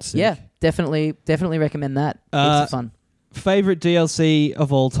 So Sick. definitely recommend that. It's fun. Favorite DLC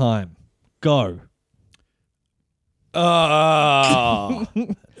of all time? Go.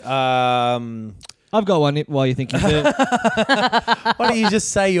 I've got one while you're thinking. Why don't you just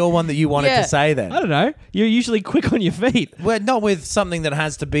say your one that you wanted Yeah. to say then? I don't know. You're usually quick on your feet. Well, not with something that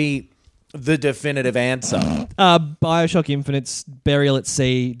has to be the definitive answer. Bioshock Infinite's Burial at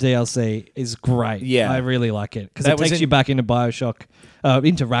Sea DLC is great. Yeah. I really like it because That it was takes in- you back into Bioshock,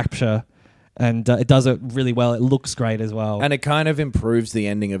 into Rapture, and it does it really well. It looks great as well. And it kind of improves the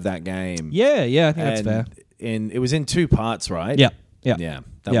ending of that game. yeah, I think that's fair. It was in 2 parts, right? Yeah. Yeah,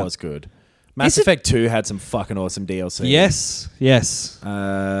 that Yeah. was good. Mass Effect 2 had some fucking awesome DLC. Yes.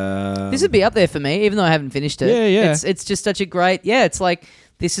 This would be up there for me, even though I haven't finished it. Yeah. It's just such a great. Yeah, it's like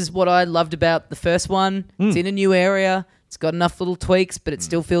this is what I loved about the first one. It's in a new area. It's got enough little tweaks, but it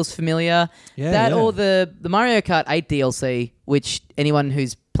still feels familiar. Or the Mario Kart 8 DLC, which anyone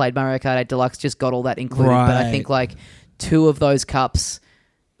who's played Mario Kart 8 Deluxe just got all that included. Right. But I think like 2 of those cups.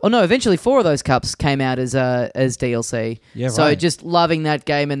 Oh no! Eventually, 4 of those cups came out as DLC. Yeah, so right. just loving that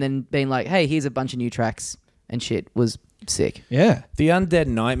game and then being like, "Hey, here's a bunch of new tracks and shit," was sick. Yeah. The Undead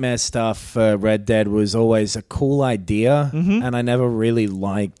Nightmare stuff for Red Dead was always a cool idea, and I never really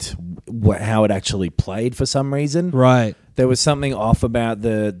liked how it actually played for some reason. Right. There was something off about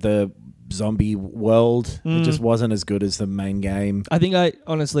the zombie world. It just wasn't as good as the main game. I think I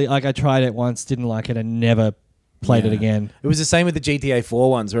honestly, like, I tried it once, didn't like it, and never played it again. It was the same with the GTA 4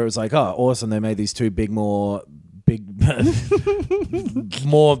 ones, where it was like, oh, awesome, they made these 2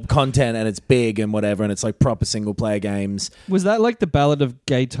 more content, and it's big and whatever, and it's like proper single player games. Was that like the Ballad of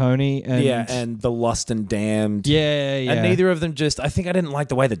Gay Tony? And And The Lost and Damned. yeah. And neither of them I think I didn't like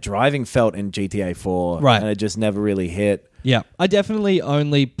the way the driving felt in GTA 4. Right. And it just never really hit. Yeah, I definitely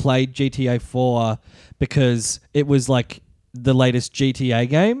only played GTA 4 because it was like the latest GTA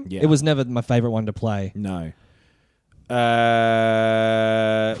game. Yeah. It was never my favorite one to play. No.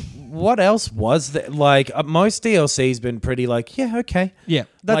 What else was there? Like, most DLC's been pretty like, yeah, okay. Yeah,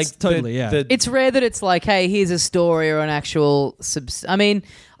 that's Like, totally, It's rare that it's like, hey, here's a story or an actual. I mean,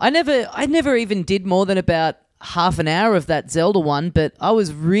 I never even did more than about half an hour of that Zelda one, but I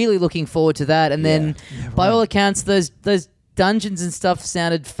was really looking forward to that. And then, by all accounts, those dungeons and stuff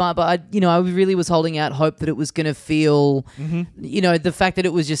sounded fun. But I really was holding out hope that it was going to feel, the fact that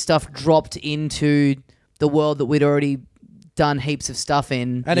it was just stuff dropped into the world that we'd already done heaps of stuff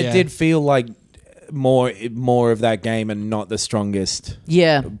in. And it did feel like more of that game and not the strongest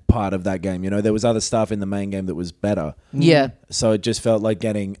part of that game. There was other stuff in the main game that was better. Yeah. So it just felt like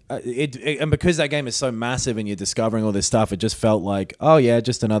getting and because that game is so massive and you're discovering all this stuff, it just felt like, oh yeah,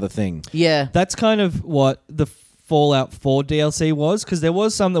 just another thing. Yeah. That's kind of what the Fallout 4 DLC was, because there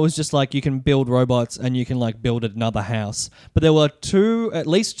was some that was just like you can build robots and you can like build another house. But there were at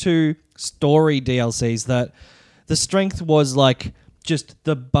least two story DLCs that the strength was like just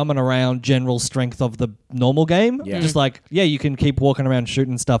the bumming around general strength of the normal game. Yeah. Just like, yeah, you can keep walking around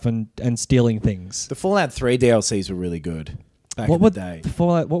shooting stuff and stealing things. The Fallout 3 DLCs were really good back What in were the day.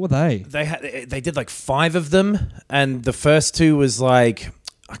 Fallout? What were they? They did like 5 of them, and the first 2 was like,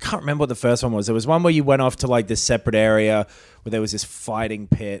 I can't remember what the first one was. There was one where you went off to like this separate area where there was this fighting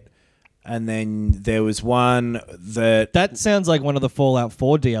pit, and then there was one That sounds like one of the Fallout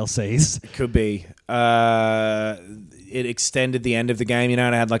 4 DLCs. it could be. It extended the end of the game,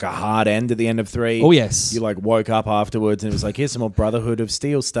 and it had like a hard end at the end of 3. Oh, yes. You like woke up afterwards, and it was like, here's some more Brotherhood of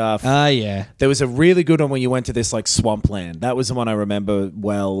Steel stuff. Yeah. There was a really good one when you went to this like swampland. That was the one I remember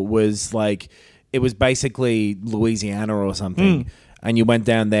well. Was like, it was basically Louisiana or something. And you went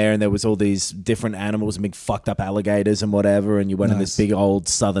down there, and there was all these different animals and big fucked up alligators and whatever. And you went in this big old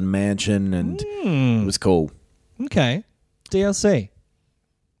southern mansion, and it was cool. Okay. DLC.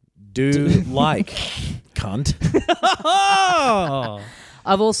 Like cunt. Oh.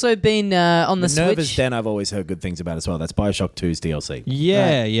 I've also been on the Nervous Switch. Den I've always heard good things about as well. That's Bioshock 2's DLC.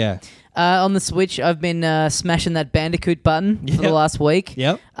 Yeah, yeah. On the Switch, I've been smashing that Bandicoot button for the last week.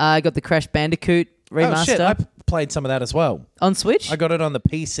 Yep. I got the Crash Bandicoot remaster Oh shit, I played some of that as well. on Switch. I got it on the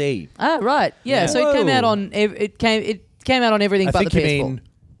PC. Ah, right. Yeah. Yeah. So it came out Whoa. on it came out on everything I but think the you PS4. mean...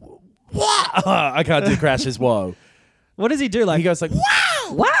 What? I can't do Crash's whoa. What does he do? Like, He goes like,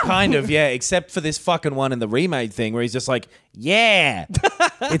 Wow. kind of, yeah, except for this fucking one in the remade thing where he's just like, yeah.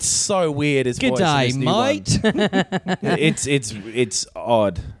 It's so weird, his voice in G'day, this new one. mate. It's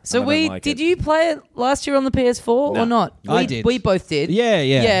odd. So I don't like did it. you play it last year on the PS4 or No. not? I did. We both did. Yeah,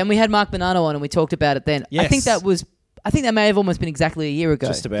 yeah. Yeah, and we had Mark Bonanno on and we talked about it then. Yes. I think that may have almost been exactly a year ago.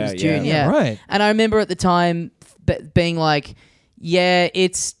 Just It was about, June, yeah. yeah. Right. And I remember at the time being like, yeah,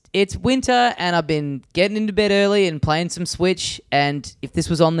 it's winter and I've been getting into bed early and playing some Switch, and if this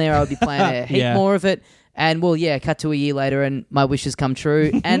was on there, I would be playing a heap Yeah. more of it. And well, yeah, cut to a year later and my wishes come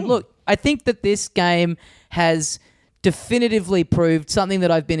true. And look, I think that this game has definitively proved something that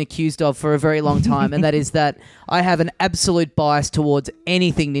I've been accused of for a very long time, and that is that I have an absolute bias towards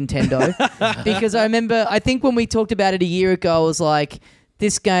anything Nintendo. Because I think when we talked about it a year ago, I was like,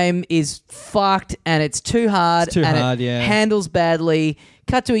 this game is fucked and it's too hard. It's too and hard, it yeah. handles badly.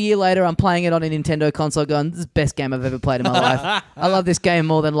 Cut to a year later, I'm playing it on a Nintendo console going, this is the best game I've ever played in my life. I love this game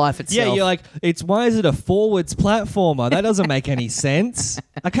more than life itself. Yeah, you're like, why is it a forwards platformer? That doesn't make any sense.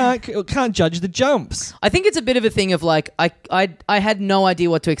 I can't judge the jumps. I think it's a bit of a thing of like I had no idea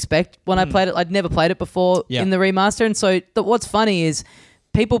what to expect when I played it. I'd never played it before Yeah. in the remaster, and so what's funny is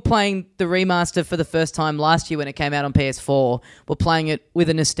people playing the remaster for the first time last year when it came out on PS4 were playing it with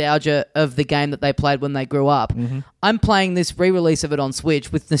a nostalgia of the game that they played when they grew up. I'm playing this re-release of it on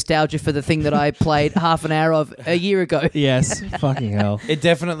Switch with nostalgia for the thing that I played half an hour of a year ago. Yes, fucking hell. It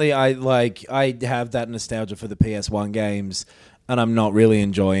definitely, I have that nostalgia for the PS1 games, and I'm not really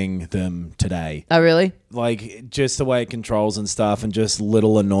enjoying them today. Oh, really? Like, just the way it controls and stuff, and just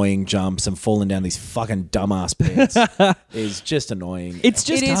little annoying jumps and falling down these fucking dumbass pits is just annoying. It's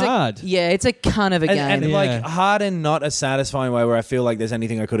just It is hard. It's a kind of a game. and Yeah. like hard in not a satisfying way where I feel like there's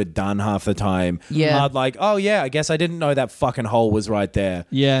anything I could have done half the time. Yeah. Hard like, oh yeah, I guess I didn't know that fucking hole was right there.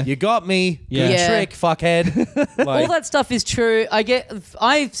 Yeah. You got me. Yeah. Good Yeah. trick, fuckhead. Like, all that stuff is true.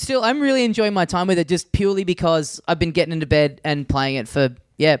 I'm really enjoying my time with it just purely because I've been getting into bed and playing it for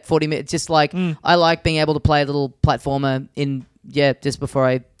 40 minutes. Just like I like being able to play a little platformer just before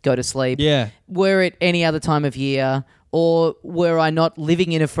I go to sleep. Yeah. Were it any other time of year, or were I not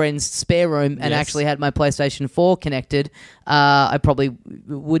living in a friend's spare room and Yes. actually had my PlayStation 4 connected, I probably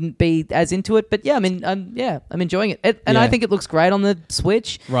wouldn't be as into it. But yeah, I'm enjoying it. And I Yeah. think it looks great on the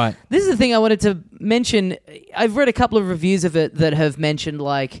Switch. Right. This is the thing I wanted to mention. I've read a couple of reviews of it that have mentioned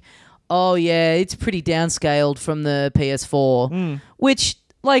like, oh yeah, it's pretty downscaled from the PS4, which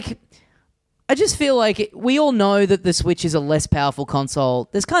like, I just feel like we all know that the Switch is a less powerful console.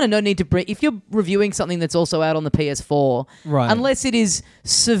 There's kind of no need to bring... If you're reviewing something that's also out on the PS4, Right. unless it is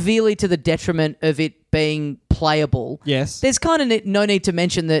severely to the detriment of it being playable, Yes. there's kind of no need to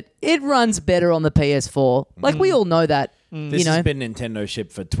mention that it runs better on the PS4. Like, we all know that. this has been Nintendo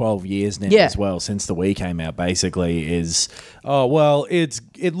ship for 12 years now Yeah. as well, since the Wii came out, basically, it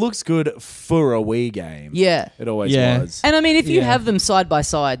looks good for a Wii game. Yeah. It always Yeah. was. And I mean, if you Yeah. have them side by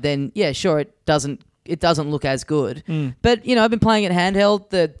side, then yeah, sure, it doesn't look as good. But I've been playing it handheld.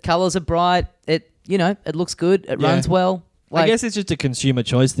 The colors are bright. It looks good. It Yeah. runs well. I guess it's just a consumer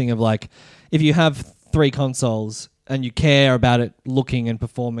choice thing of like, if you have 3 consoles and you care about it looking and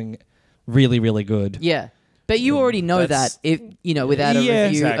performing really, really good. yeah. But you already know That's- that if without a Yeah,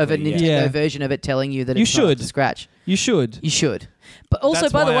 review of a exactly, Nintendo yeah. version of it telling you that You it's not up should. to scratch. You should. You should. But also,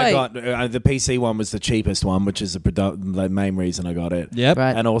 That's by the why way, I got the PC one was the cheapest one, which is the main reason I got it. Yep.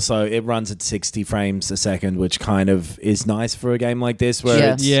 Right. And also, it runs at 60 frames a second, which kind of is nice for a game like this, where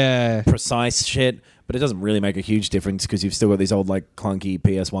Yeah. it's Yeah. precise shit, but it doesn't really make a huge difference because you've still got these old like clunky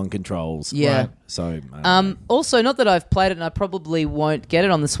PS1 controls. Yeah. Right. So, also, not that I've played it and I probably won't get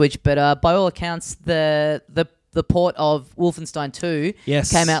it on the Switch, but by all accounts, the port of Wolfenstein 2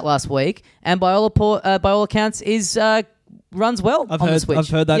 Yes. came out last week, and by all accounts is runs well on the Switch. I've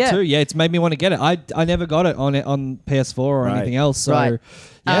heard that Yeah. too. Yeah, it's made me want to get it. I never got it on PS4 or Right. anything else. So Right.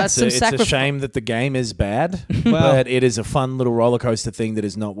 yeah. it's, some it's a sacrifice. shame that the game is bad, Well- but it is a fun little roller coaster thing that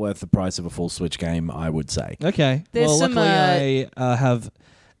is not worth the price of a full Switch game, I would say. Okay. There's well, some, luckily I have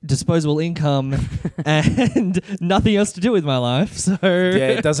disposable income and nothing else to do with my life. So Yeah,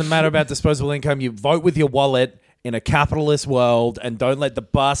 it doesn't matter about disposable income. You vote with your wallet in a capitalist world, and don't let the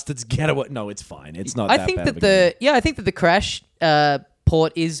bastards get away. No, it's fine. It's not. I that think bad that of a game. I think that the Crash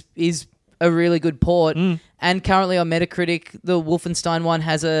port is a really good port, and currently on Metacritic, the Wolfenstein one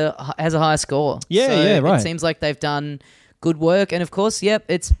has a higher score. Yeah, So yeah, right. It seems like they've done good work, and of course, yep,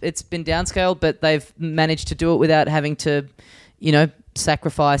 it's been downscaled, but they've managed to do it without having to,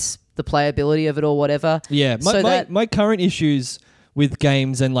 sacrifice the playability of it or whatever. yeah, So my current issues with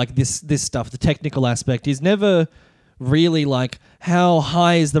games and like this stuff, the technical aspect is never really like how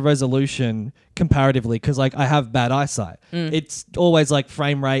high is the resolution comparatively, because like I have bad eyesight. It's always like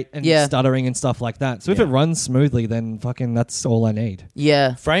frame rate and Yeah. stuttering and stuff like that. So if it runs smoothly, then fucking that's all I need.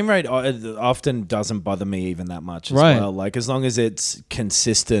 Yeah. Frame rate often doesn't bother me even that much as Right. well. Like, as long as it's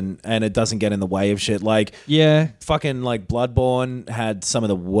consistent and it doesn't get in the way of shit. Like, Yeah. fucking like Bloodborne had some of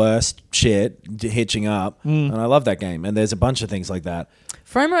the worst shit hitching up, and I love that game. And there's a bunch of things like that.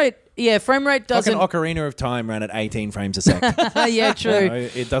 Frame rate doesn't. Fucking Ocarina of Time ran at 18 frames a second. Yeah, true. You know,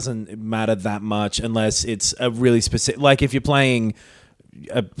 it doesn't matter that much unless it's a really specific. Like, if you're playing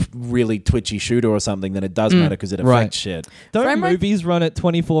a really twitchy shooter or something, then it does matter because it affects Right. shit. Don't Frame rate- movies run at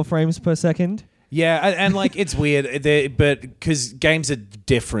 24 frames per second? Yeah, and like it's weird, but because games are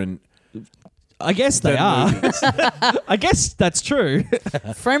different. I guess they are. I guess that's true.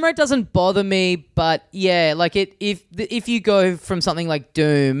 Frame rate doesn't bother me, but yeah, like if you go from something like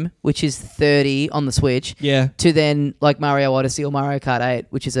Doom, which is 30 on the Switch, Yeah. to then like Mario Odyssey or Mario Kart 8,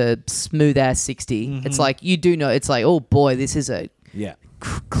 which is a smooth ass 60, it's like you do know it's like, oh boy, this is a Yeah.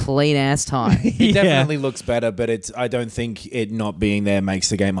 clean ass time. It Yeah. definitely looks better, but I don't think it not being there makes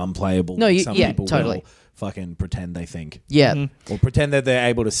the game unplayable. No, Some yeah, people totally. will fucking pretend they think, Yeah. or pretend that they're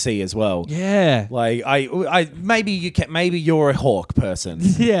able to see as well. Yeah. Like maybe you're a Hawk person.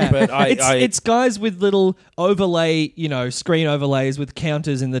 Yeah, but it's guys with little overlay, screen overlays with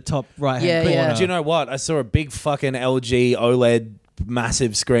counters in the top right hand Yeah, corner. yeah. Do you know what? I saw a big fucking LG OLED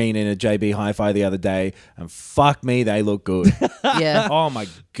massive screen in a JB Hi-Fi the other day, and fuck me, they look good. Yeah. Oh my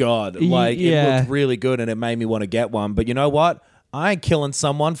god, like it Yeah. looked really good, and it made me want to get one. But you know what? I ain't killing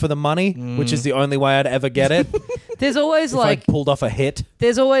someone for the money, which is the only way I'd ever get it. There's always If like I pulled off a hit.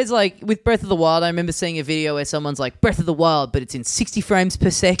 There's always like with Breath of the Wild, I remember seeing a video where someone's like Breath of the Wild, but it's in 60 frames per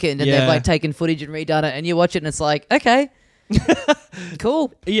second, and Yeah. they've like taken footage and redone it, and you watch it and it's like, okay,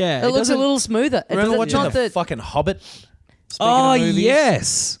 cool. Yeah, It looks a doesn't- little smoother. Remember It's watching not the that- fucking Hobbit? Speaking Oh of movies?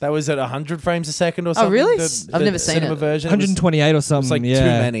 yes, That was at 100 frames a second or something. really? The I've never seen cinema it. version. It was- 128 or something. It's like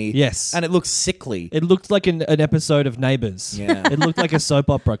yeah. too many. Yes, And it looks sickly. it looked like an episode of Neighbours. Yeah. It looked like a soap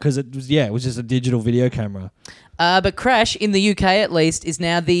opera because it was just a digital video camera. But Crash in the UK at least is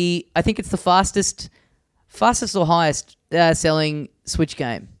now I think it's the fastest or highest selling Switch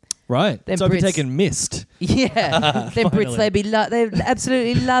game. Right, Them it's Brits- overtaken Mist. Yeah, them Brits they're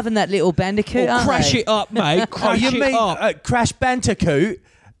absolutely loving that little Bandicoot. Oh, aren't crash they? it up, mate! Crash you it mean up. Crash Bandicoot?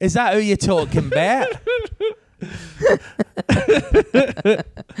 Is that who you're talking about? I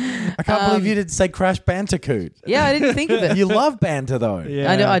can't believe you didn't say Crash Bandicoot. Yeah, I didn't think of it. You love banter though.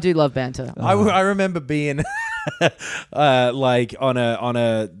 Yeah. I know, I do love banter. I remember being like on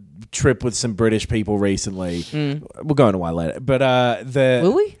a trip with some British people recently. We'll go into why later. But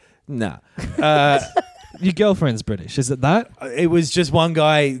Will we? Nah. Your girlfriend's British, is it that? It was just one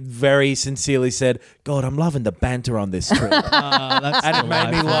guy very sincerely said, "God, I'm loving the banter on this trip." That's And it made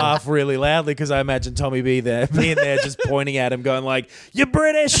me delightful. laugh really loudly because I imagine Tommy being there just pointing at him going like, "You're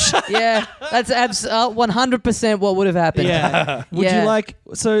British." Yeah, that's 100% what would have happened. Yeah. Would Yeah. you like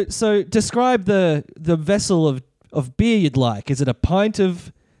so describe the vessel of beer you'd like? Is it a pint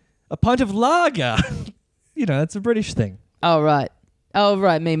of lager? It's a British thing. Oh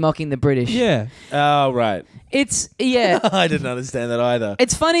right, me mocking the British. Yeah. Oh, right. It's I didn't understand that either.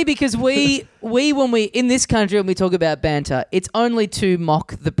 It's funny because we when we in this country when we talk about banter, it's only to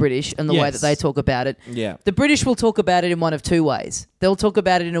mock the British and the way Yes. that they talk about it. Yeah. The British will talk about it in one of two ways. They'll talk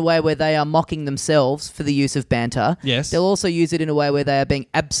about it in a way where they are mocking themselves for the use of banter. Yes. They'll also use it in a way where they are being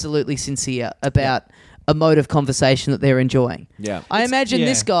absolutely sincere about a mode of conversation that they're enjoying. Yeah. I imagine yeah.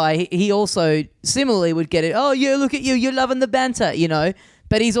 this guy, he also similarly would get it. Oh yeah, look at you, you're loving the banter,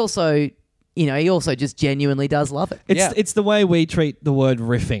 But he's also, he also just genuinely does love it. It's the way we treat the word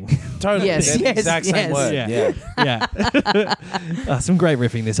riffing. Totally. Yes, They're the yes, exact same yes. word. Yeah. Yeah. Some great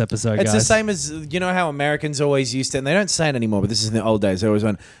riffing this episode, It's guys. the same as, how Americans always used to, and they don't say it anymore, but this is in the old days. They always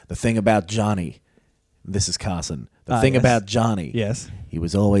went, the thing about Johnny. This is Carson. The thing yes. about Johnny. Yes. He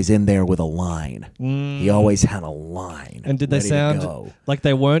was always in there with a line. He always had a line. And did they ready to sound go. like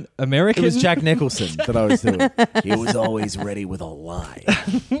they weren't It American? was Jack Nicholson that I was doing. He was always ready with a line.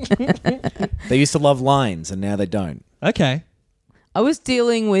 They used to love lines, and now they don't. Okay. I was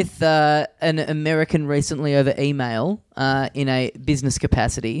dealing with an American recently over email in a business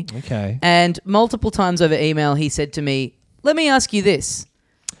capacity. Okay. And multiple times over email, he said to me, "Let me ask you this,"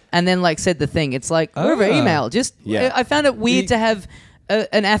 and then said the thing. It's like over email. Just Yeah. I found it weird to have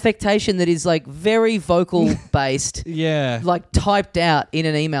an affectation that is very vocal based, Yeah. typed out in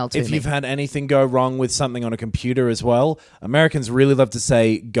an email to If me. you've had anything go wrong with something on a computer as well, Americans really love to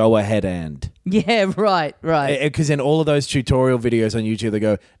say, go ahead and. Yeah, right. Because in all of those tutorial videos on YouTube, they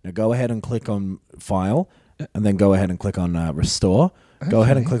go, now go ahead and click on file, and then go ahead and click on restore. Go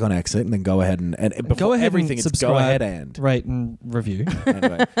ahead and click on exit, and then go ahead and before Go ahead everything, and it's subscribe, go ahead and. rate and review.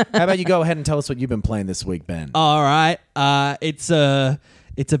 Anyway, how about you go ahead and tell us what you've been playing this week, Ben? All right. It's a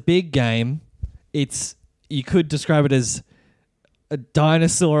big game. You could describe it as a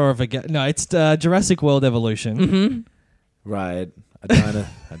dinosaur of a game. No, it's Jurassic World Evolution. Mm-hmm. Right,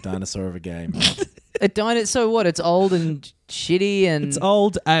 a dinosaur of a game. So what? It's old and shitty and It's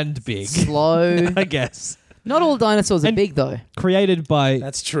old and big, slow. I guess. Not all dinosaurs are And- big though. Created by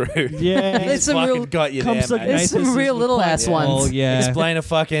That's true. yeah. There's some fucking real- got you there, Compsognathus mate. There's some is real little quite ass small, ones. Yeah. Explain a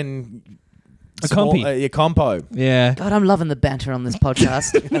fucking A compy. your compo. Yeah. God, I'm loving the banter on this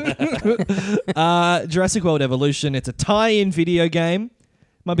podcast. Jurassic World Evolution. It's a tie-in video game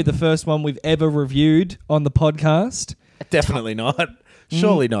Might be the first one we've ever reviewed on the podcast. Definitely not.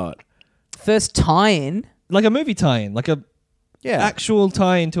 Surely not. First tie-in. Like a movie tie-in, like a Yeah. actual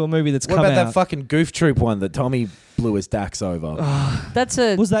tie-in to a movie that's What come about out. that fucking Goof Troop one that Tommy blew his dax over? That's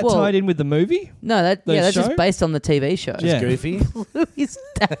a Was that tied in with the movie? No, that's show? just based on the TV show. Yeah. Goofy? His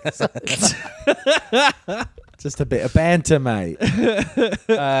dad's Just a bit of banter, mate.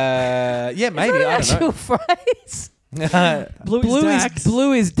 Yeah, maybe. I don't actual phrase. know. Blew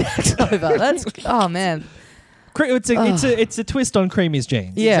his dax. Over. That's man. It's a twist on Creamy's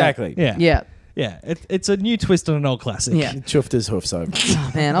jeans. Yeah. Exactly. Yeah. Yeah. Yeah. It's a new twist on an old classic. Yeah. Chuffed his hoofs over.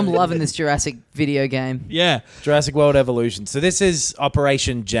 Oh, man, I'm loving this Jurassic video game. Yeah. Jurassic World Evolution. So this is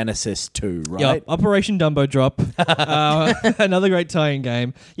Operation Genesis 2, right? Yep. Operation Dumbo Drop. Another great tie-in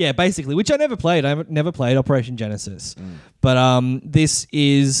game. Yeah, basically, which I never played. I never played Operation Genesis. But this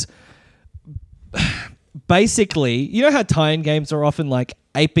is basically, you know how tie-in games are often like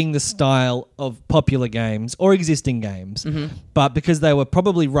aping the style of popular games or existing games, but because they were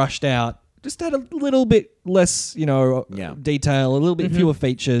probably rushed out, just had a little bit less, Yeah. detail, a little bit fewer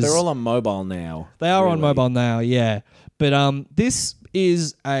features. They're all on mobile now. They are on really. mobile now, yeah. But this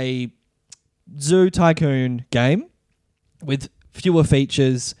is a zoo tycoon game with fewer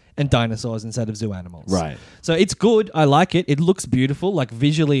features and dinosaurs instead of zoo animals. Right. So it's good. I like it. It looks beautiful. Like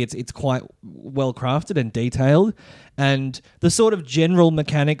visually, it's quite well crafted and detailed. And the sort of general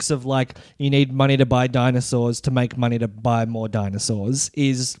mechanics of like you need money to buy dinosaurs to make money to buy more dinosaurs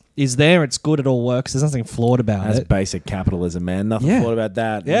is there. It's good. It all works. There's nothing flawed about That's it. basic capitalism, man. Nothing Yeah. flawed about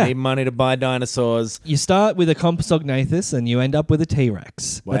that. Yeah. You need money to buy dinosaurs. You start with a Compsognathus and you end up with a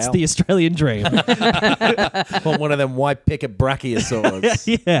T-Rex. That's Wow. the Australian dream. Want one of them white picket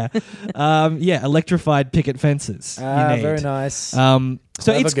brachiosaurs. Yeah, electrified picket fences. You need. Very nice.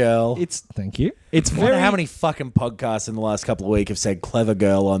 So Clever it's girl. Thank you. It's I wonder very how many fucking podcasts in the last couple of weeks have said "clever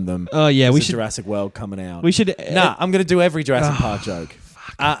girl" on them. Oh yeah, There's we a should. Jurassic World coming out. We should. Nah, I'm gonna do every Jurassic Park joke.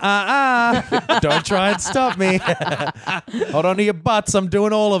 Don't try and stop me. Hold on to your butts. I'm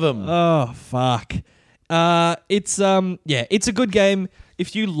doing all of them. Oh fuck. It's a good game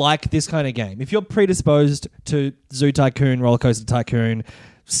if you like this kind of game. If you're predisposed to Zoo Tycoon, Roller Coaster Tycoon,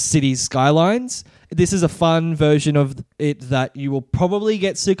 Cities Skylines, this is a fun version of it that you will probably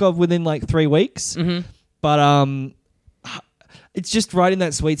get sick of within like 3 weeks. But it's just right in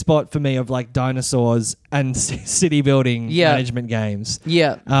that sweet spot for me of like dinosaurs and city building management games.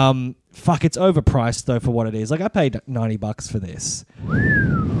 Yeah. Fuck, it's overpriced though for what it is. Like I paid $90 for this,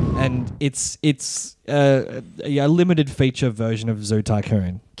 and it's a limited feature version of Zoo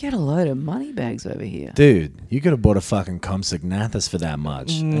Tycoon. Get a load of money bags over here. Dude, you could have bought a fucking Compsognathus for that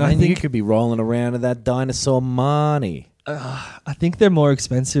much. And I then you think- could be rolling around in that dinosaur money. I think they're more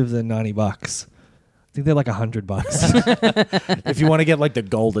expensive than $90. I think they're like $100. If you want to get like the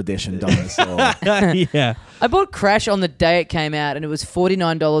gold edition dinosaur. Yeah. I bought Crash on the day it came out, and it was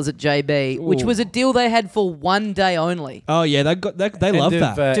 $49 at JB, which Ooh. was a deal they had for one day only. Oh yeah, they love End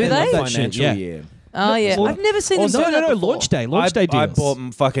of, that. Do end they? of That shit, financial yeah. year. Oh yeah, well- I've never seen them do that before. launch day deals. I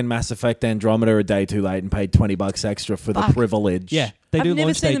bought fucking Mass Effect Andromeda a day too late and paid $20 extra for the Fuck. privilege. Yeah, they I've do never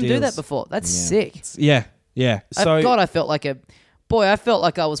launch seen day them deals. do that before. That's sick. Yeah, yeah. So God, I felt like I felt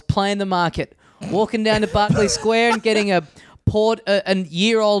like I was playing the market, walking down to Berkeley Square and getting a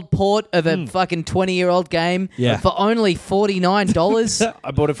year-old port of a fucking 20-year-old game Yeah. for only $49.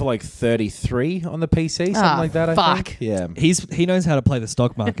 I bought it for like 33 on the PC, something like that. I fuck. think. Yeah. He knows how to play the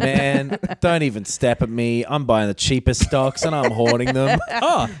stock market. Man, don't even step at me. I'm buying the cheapest stocks and I'm hoarding them.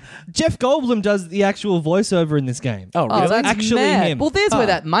 Oh, Jeff Goldblum does the actual voiceover in this game. Oh, Oh, really? that's Actually mad. him. Well, there's where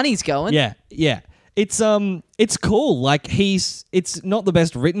that money's going. Yeah, yeah. It's cool. Like it's not the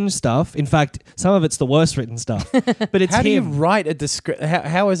best written stuff. In fact, some of it's the worst written stuff. But it's How do you him. write a description?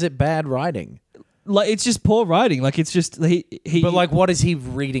 How is it bad writing? Like it's just poor writing. Like it's just he. But like, what is he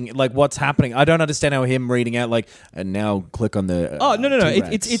reading? Like, what's happening? I don't understand how him reading out like, and now click on the. Oh no.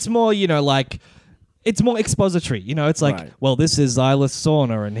 T-Rex. It's more like. It's more expository, it's like, Right. well, this is Xylus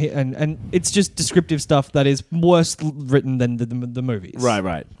Sauna, and it's just descriptive stuff that is worse written than the movies.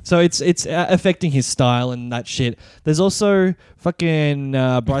 Right. So it's affecting his style and that shit. There's also fucking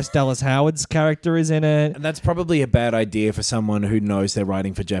Bryce Dallas Howard's character is in it. And that's probably a bad idea for someone who knows they're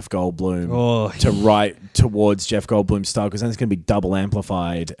writing for Jeff Goldblum Oh. to write towards Jeff Goldblum's style, because then it's going to be double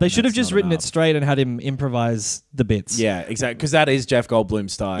amplified. They and should have that's just not written enough. it straight and had him improvise the bits. Yeah, exactly. Because that is Jeff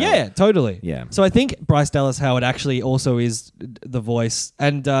Goldblum's style. Yeah, totally. Yeah. So I think Bryce Dallas Howard actually also is the voice,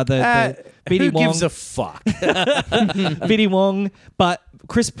 and the Biddy Who Wong, gives a fuck? Biddy Wong, but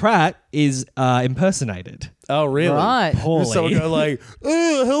Chris Pratt is impersonated. Oh, really? Right. Poorly. Someone go like,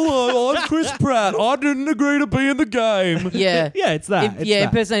 hello, I'm Chris Pratt. I didn't agree to be in the game. Yeah. Yeah, it's that. It's that.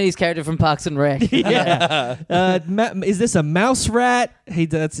 Impersonating his character from Parks and Rec. Yeah. Is this a mouse rat?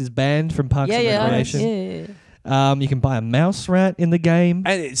 That's his band from Parks and Recreation. Yeah. You can buy a mouse rat in the game.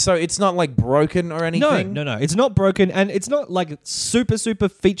 And so it's not like broken or anything? No. It's not broken, and it's not like super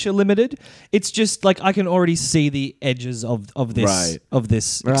feature limited. It's just like I can already see the edges of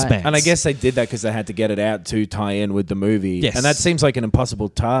this Right. expanse. And I guess they did that because they had to get it out to tie in with the movie. Yes. And that seems like an impossible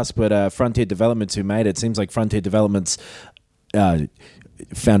task, but Frontier Developments, who made it, seems like Frontier Developments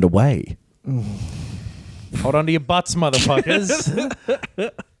found a way. Hold on to your butts, motherfuckers.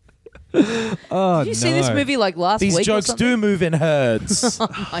 Oh, Did you see this movie like last These week? jokes do move in herds. Oh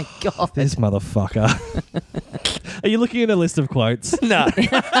my god! This motherfucker. Are you looking at a list of quotes? No.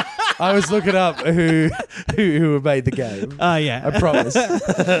 I was looking up who made the game. Oh, yeah. I promise.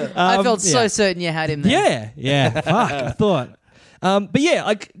 I felt so certain you had him there. Yeah. Fuck, I thought. But yeah,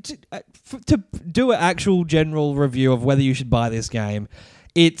 like to do an actual general review of whether you should buy this game,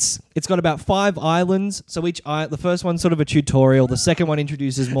 it's got about 5 islands. So the first one's sort of a tutorial. The second one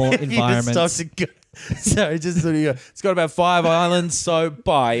introduces more environments. Sorry, just so you go. It's got about 5 islands, so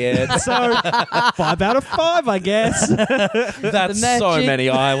buy it. So 5 out of 5, I guess. That's so many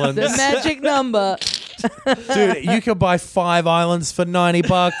islands. The magic number. Dude, you can buy 5 islands for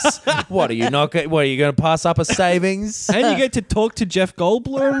 $90. What are you not? What are you going to pass up a savings? And you get to talk to Jeff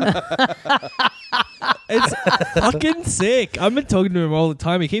Goldblum. It's fucking sick. I've been talking to him all the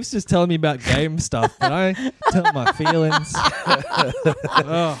time. He keeps just telling me about game stuff, but I tell him my feelings.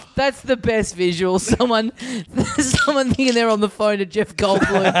 Oh. That's the best visual. Someone thinking they're on the phone to Jeff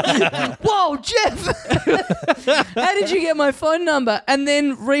Goldblum. Whoa, Jeff! How did you get my phone number? And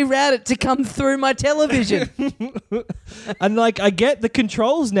then reroute it to come through my television. And like, I get the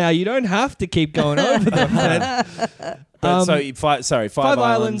controls now. You don't have to keep going over them. But five 5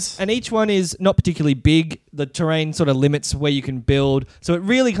 islands, and each one is not particularly big. The terrain sort of limits where you can build, so it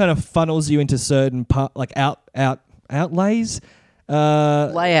really kind of funnels you into certain outlays.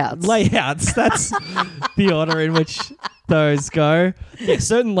 Layouts. That's the order in which those go. Yeah,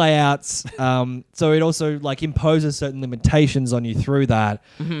 certain layouts. So it also like imposes certain limitations on you through that,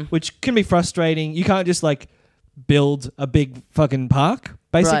 which can be frustrating. You can't just like build a big fucking park,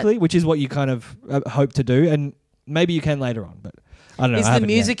 basically, which is what you kind of hope to do, and maybe you can later on, but I don't know. Is the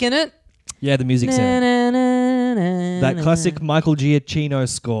music in it? Yeah, the music's in it. That classic Michael Giacchino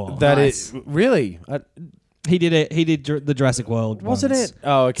score. That is really. He did it. He did the Jurassic World. Wasn't ones. it?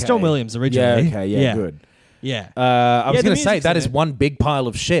 Oh, okay. It's John Williams originally. Yeah. Okay. Yeah. Good. Yeah. I was the going to say music's that in is it. one big pile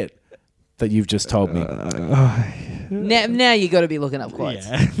of shit that you've just told me. Now you got to be looking up quotes.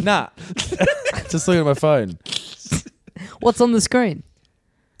 Yeah. Nah. Just looking at my phone. What's on the screen?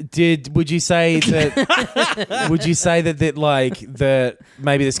 Would you say that that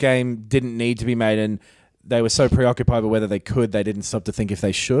maybe this game didn't need to be made and they were so preoccupied with whether they could, they didn't stop to think if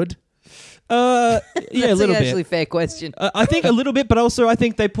they should? Yeah, a little bit. Actually, fair question. I think a little bit, but also I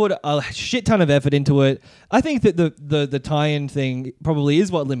think they put a shit ton of effort into it. I think that the tie-in thing probably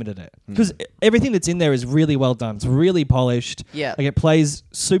is what limited it, because everything that's in there is really well done. It's really polished. Yeah. Like it plays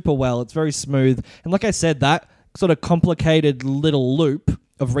super well. It's very smooth. And like I said, that sort of complicated little loop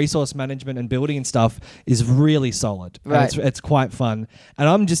of resource management and building and stuff is really solid. Right. And it's quite fun. And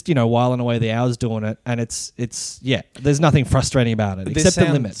I'm just, whiling away the hours doing it, and it's there's nothing frustrating about it except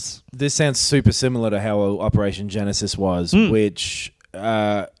the limits. This sounds super similar to how Operation Genesis was, which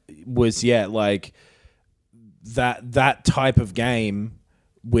was like that type of game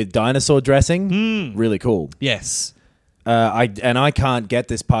with dinosaur dressing. Really cool. Yes. I can't get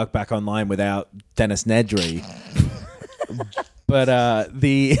this park back online without Dennis Nedry. But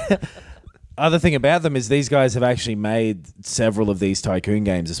the other thing about them is these guys have actually made several of these Tycoon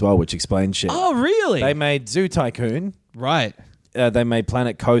games as well, which explains shit. Oh, really? They made Zoo Tycoon. Right. They made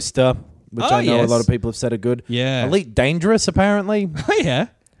Planet Coaster, which I know yes. a lot of people have said are good. Yeah. Elite Dangerous, apparently. Oh, yeah.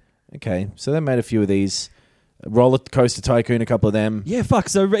 Okay, so they made a few of these. Roller Coaster Tycoon, a couple of them. Yeah, fuck.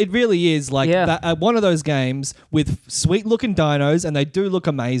 So it really is like that, one of those games with sweet looking dinos, and they do look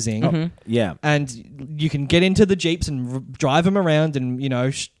amazing. Yeah. And you can get into the Jeeps and drive them around and,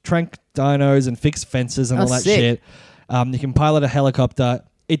 trank dinos and fix fences and all that sick. shit. You can pilot a helicopter.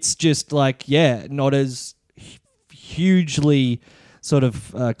 It's just like, not as hugely sort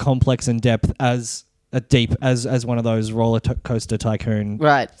of complex in depth as deep as one of those roller coaster tycoon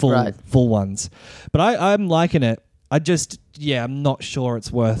full ones. But I'm liking it. I just, I'm not sure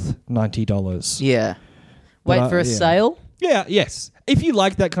it's worth $90. Yeah. Wait for a sale? Yeah, yes. If you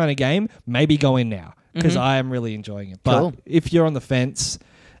like that kind of game, maybe go in now, because I am really enjoying it. But Cool. if you're on the fence,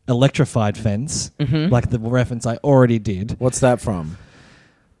 electrified fence, like the reference I already did. What's that from?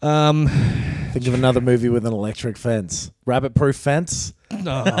 Think of another movie with an electric fence. Rabbit-proof fence?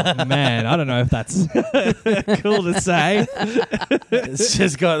 Oh, man, I don't know if that's cool to say. It's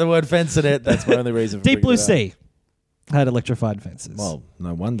just got the word fence in it. That's my only reason for Deep bringing Blue it up. Sea had electrified fences. Well,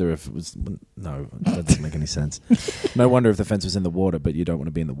 no wonder if it was... No, that doesn't make any sense. No wonder if the fence was in the water, but you don't want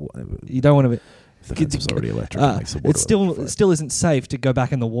to be in the water. you don't want to be... If the fence was already electric, it makes the water it still isn't safe to go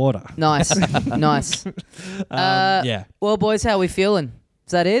back in the water. Nice. Nice. Yeah. Well, boys, how are we feeling?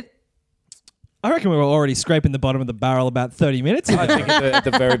 Is that it? I reckon we were already scraping the bottom of the barrel about 30 minutes ago. I think at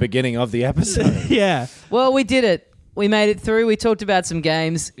the very beginning of the episode. Yeah. Well, we did it. We made it through. We talked about some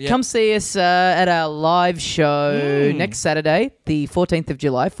games. Yep. Come see us at our live show next Saturday, the 14th of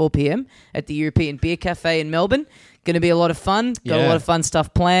July, 4 p.m. at the European Beer Cafe in Melbourne. Going to be a lot of fun. Got a Yeah. lot of fun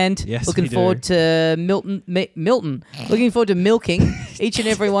stuff planned. Yes, Looking we do. forward to Milton. Looking forward to milking each and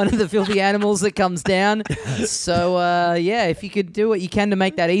every one of the filthy animals that comes down. So, yeah, if you could do what you can to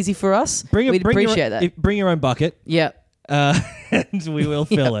make that easy for us, we'd appreciate that. Bring your own bucket, Yeah. and we will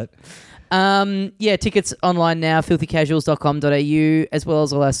fill it. Yeah, tickets online now, filthycasuals.com.au, as well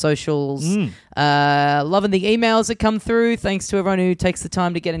as all our socials. Loving the emails that come through. Thanks to everyone who takes the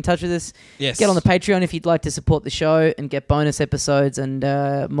time to get in touch with us. Yes. Get on the Patreon if you'd like to support the show and get bonus episodes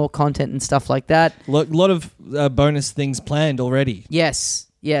and more content and stuff like that. Lot of bonus things planned already. Yes.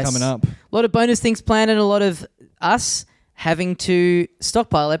 Coming up. A lot of bonus things planned and a lot of us having to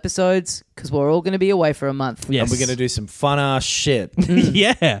stockpile episodes because we're all going to be away for a month. Yes. And we're going to do some fun-ass shit.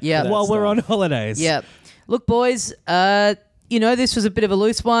 Yeah. Yeah. While we're stuff. on holidays. Yeah. Look, boys, this was a bit of a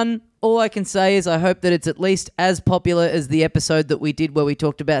loose one. All I can say is I hope that it's at least as popular as the episode that we did where we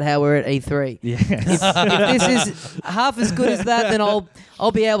talked about how we're at E3. Yes. If this is half as good as that, then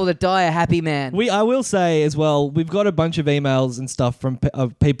I'll be able to die a happy man. I will say as well, we've got a bunch of emails and stuff from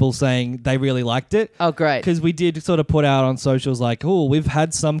of people saying they really liked it. Oh, great. Because we did sort of put out on socials like, oh, we've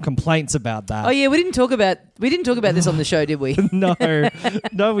had some complaints about that. Oh yeah, we didn't talk about this on the show, did we? No,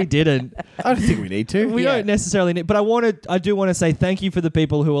 we didn't. I don't think we need to. We Yeah. don't necessarily need, but I do want to say thank you for the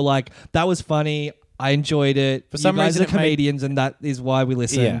people who are like, that was funny. I enjoyed it. For some you guys reason are it made- comedians, and that is why we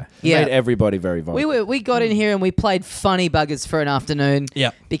listen. Yeah. Yeah. Made everybody very vulnerable. We got in here and we played funny buggers for an afternoon.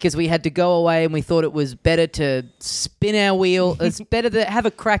 Yep. Because we had to go away and we thought it was better to spin our wheel. It's better to have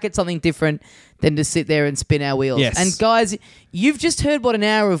a crack at something different than to sit there and spin our wheels. Yes. And guys, you've just heard what an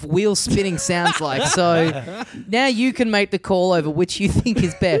hour of wheel spinning sounds like. So now you can make the call over which you think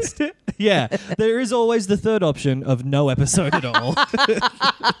is best. Yeah. There is always the third option of no episode at all.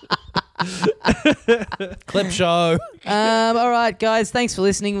 Clip show. All right, guys. Thanks for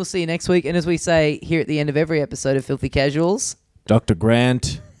listening. We'll see you next week. And as we say here at the end of every episode of Filthy Casuals, Dr.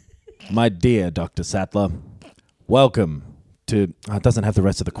 Grant, my dear Dr. Sattler, welcome to... Oh, it doesn't have the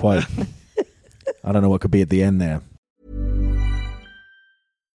rest of the quote. I don't know what could be at the end there.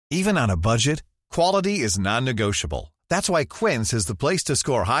 Even on a budget, quality is non-negotiable. That's why Quince is the place to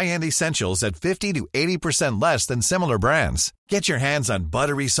score high-end essentials at 50 to 80% less than similar brands. Get your hands on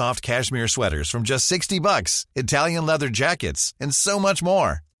buttery soft cashmere sweaters from just $60, Italian leather jackets, and so much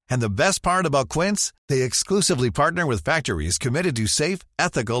more. And the best part about Quince, they exclusively partner with factories committed to safe,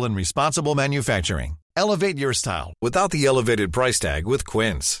 ethical, and responsible manufacturing. Elevate your style without the elevated price tag with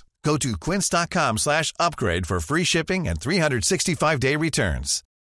Quince. Go to quince.com/upgrade for free shipping and 365-day returns.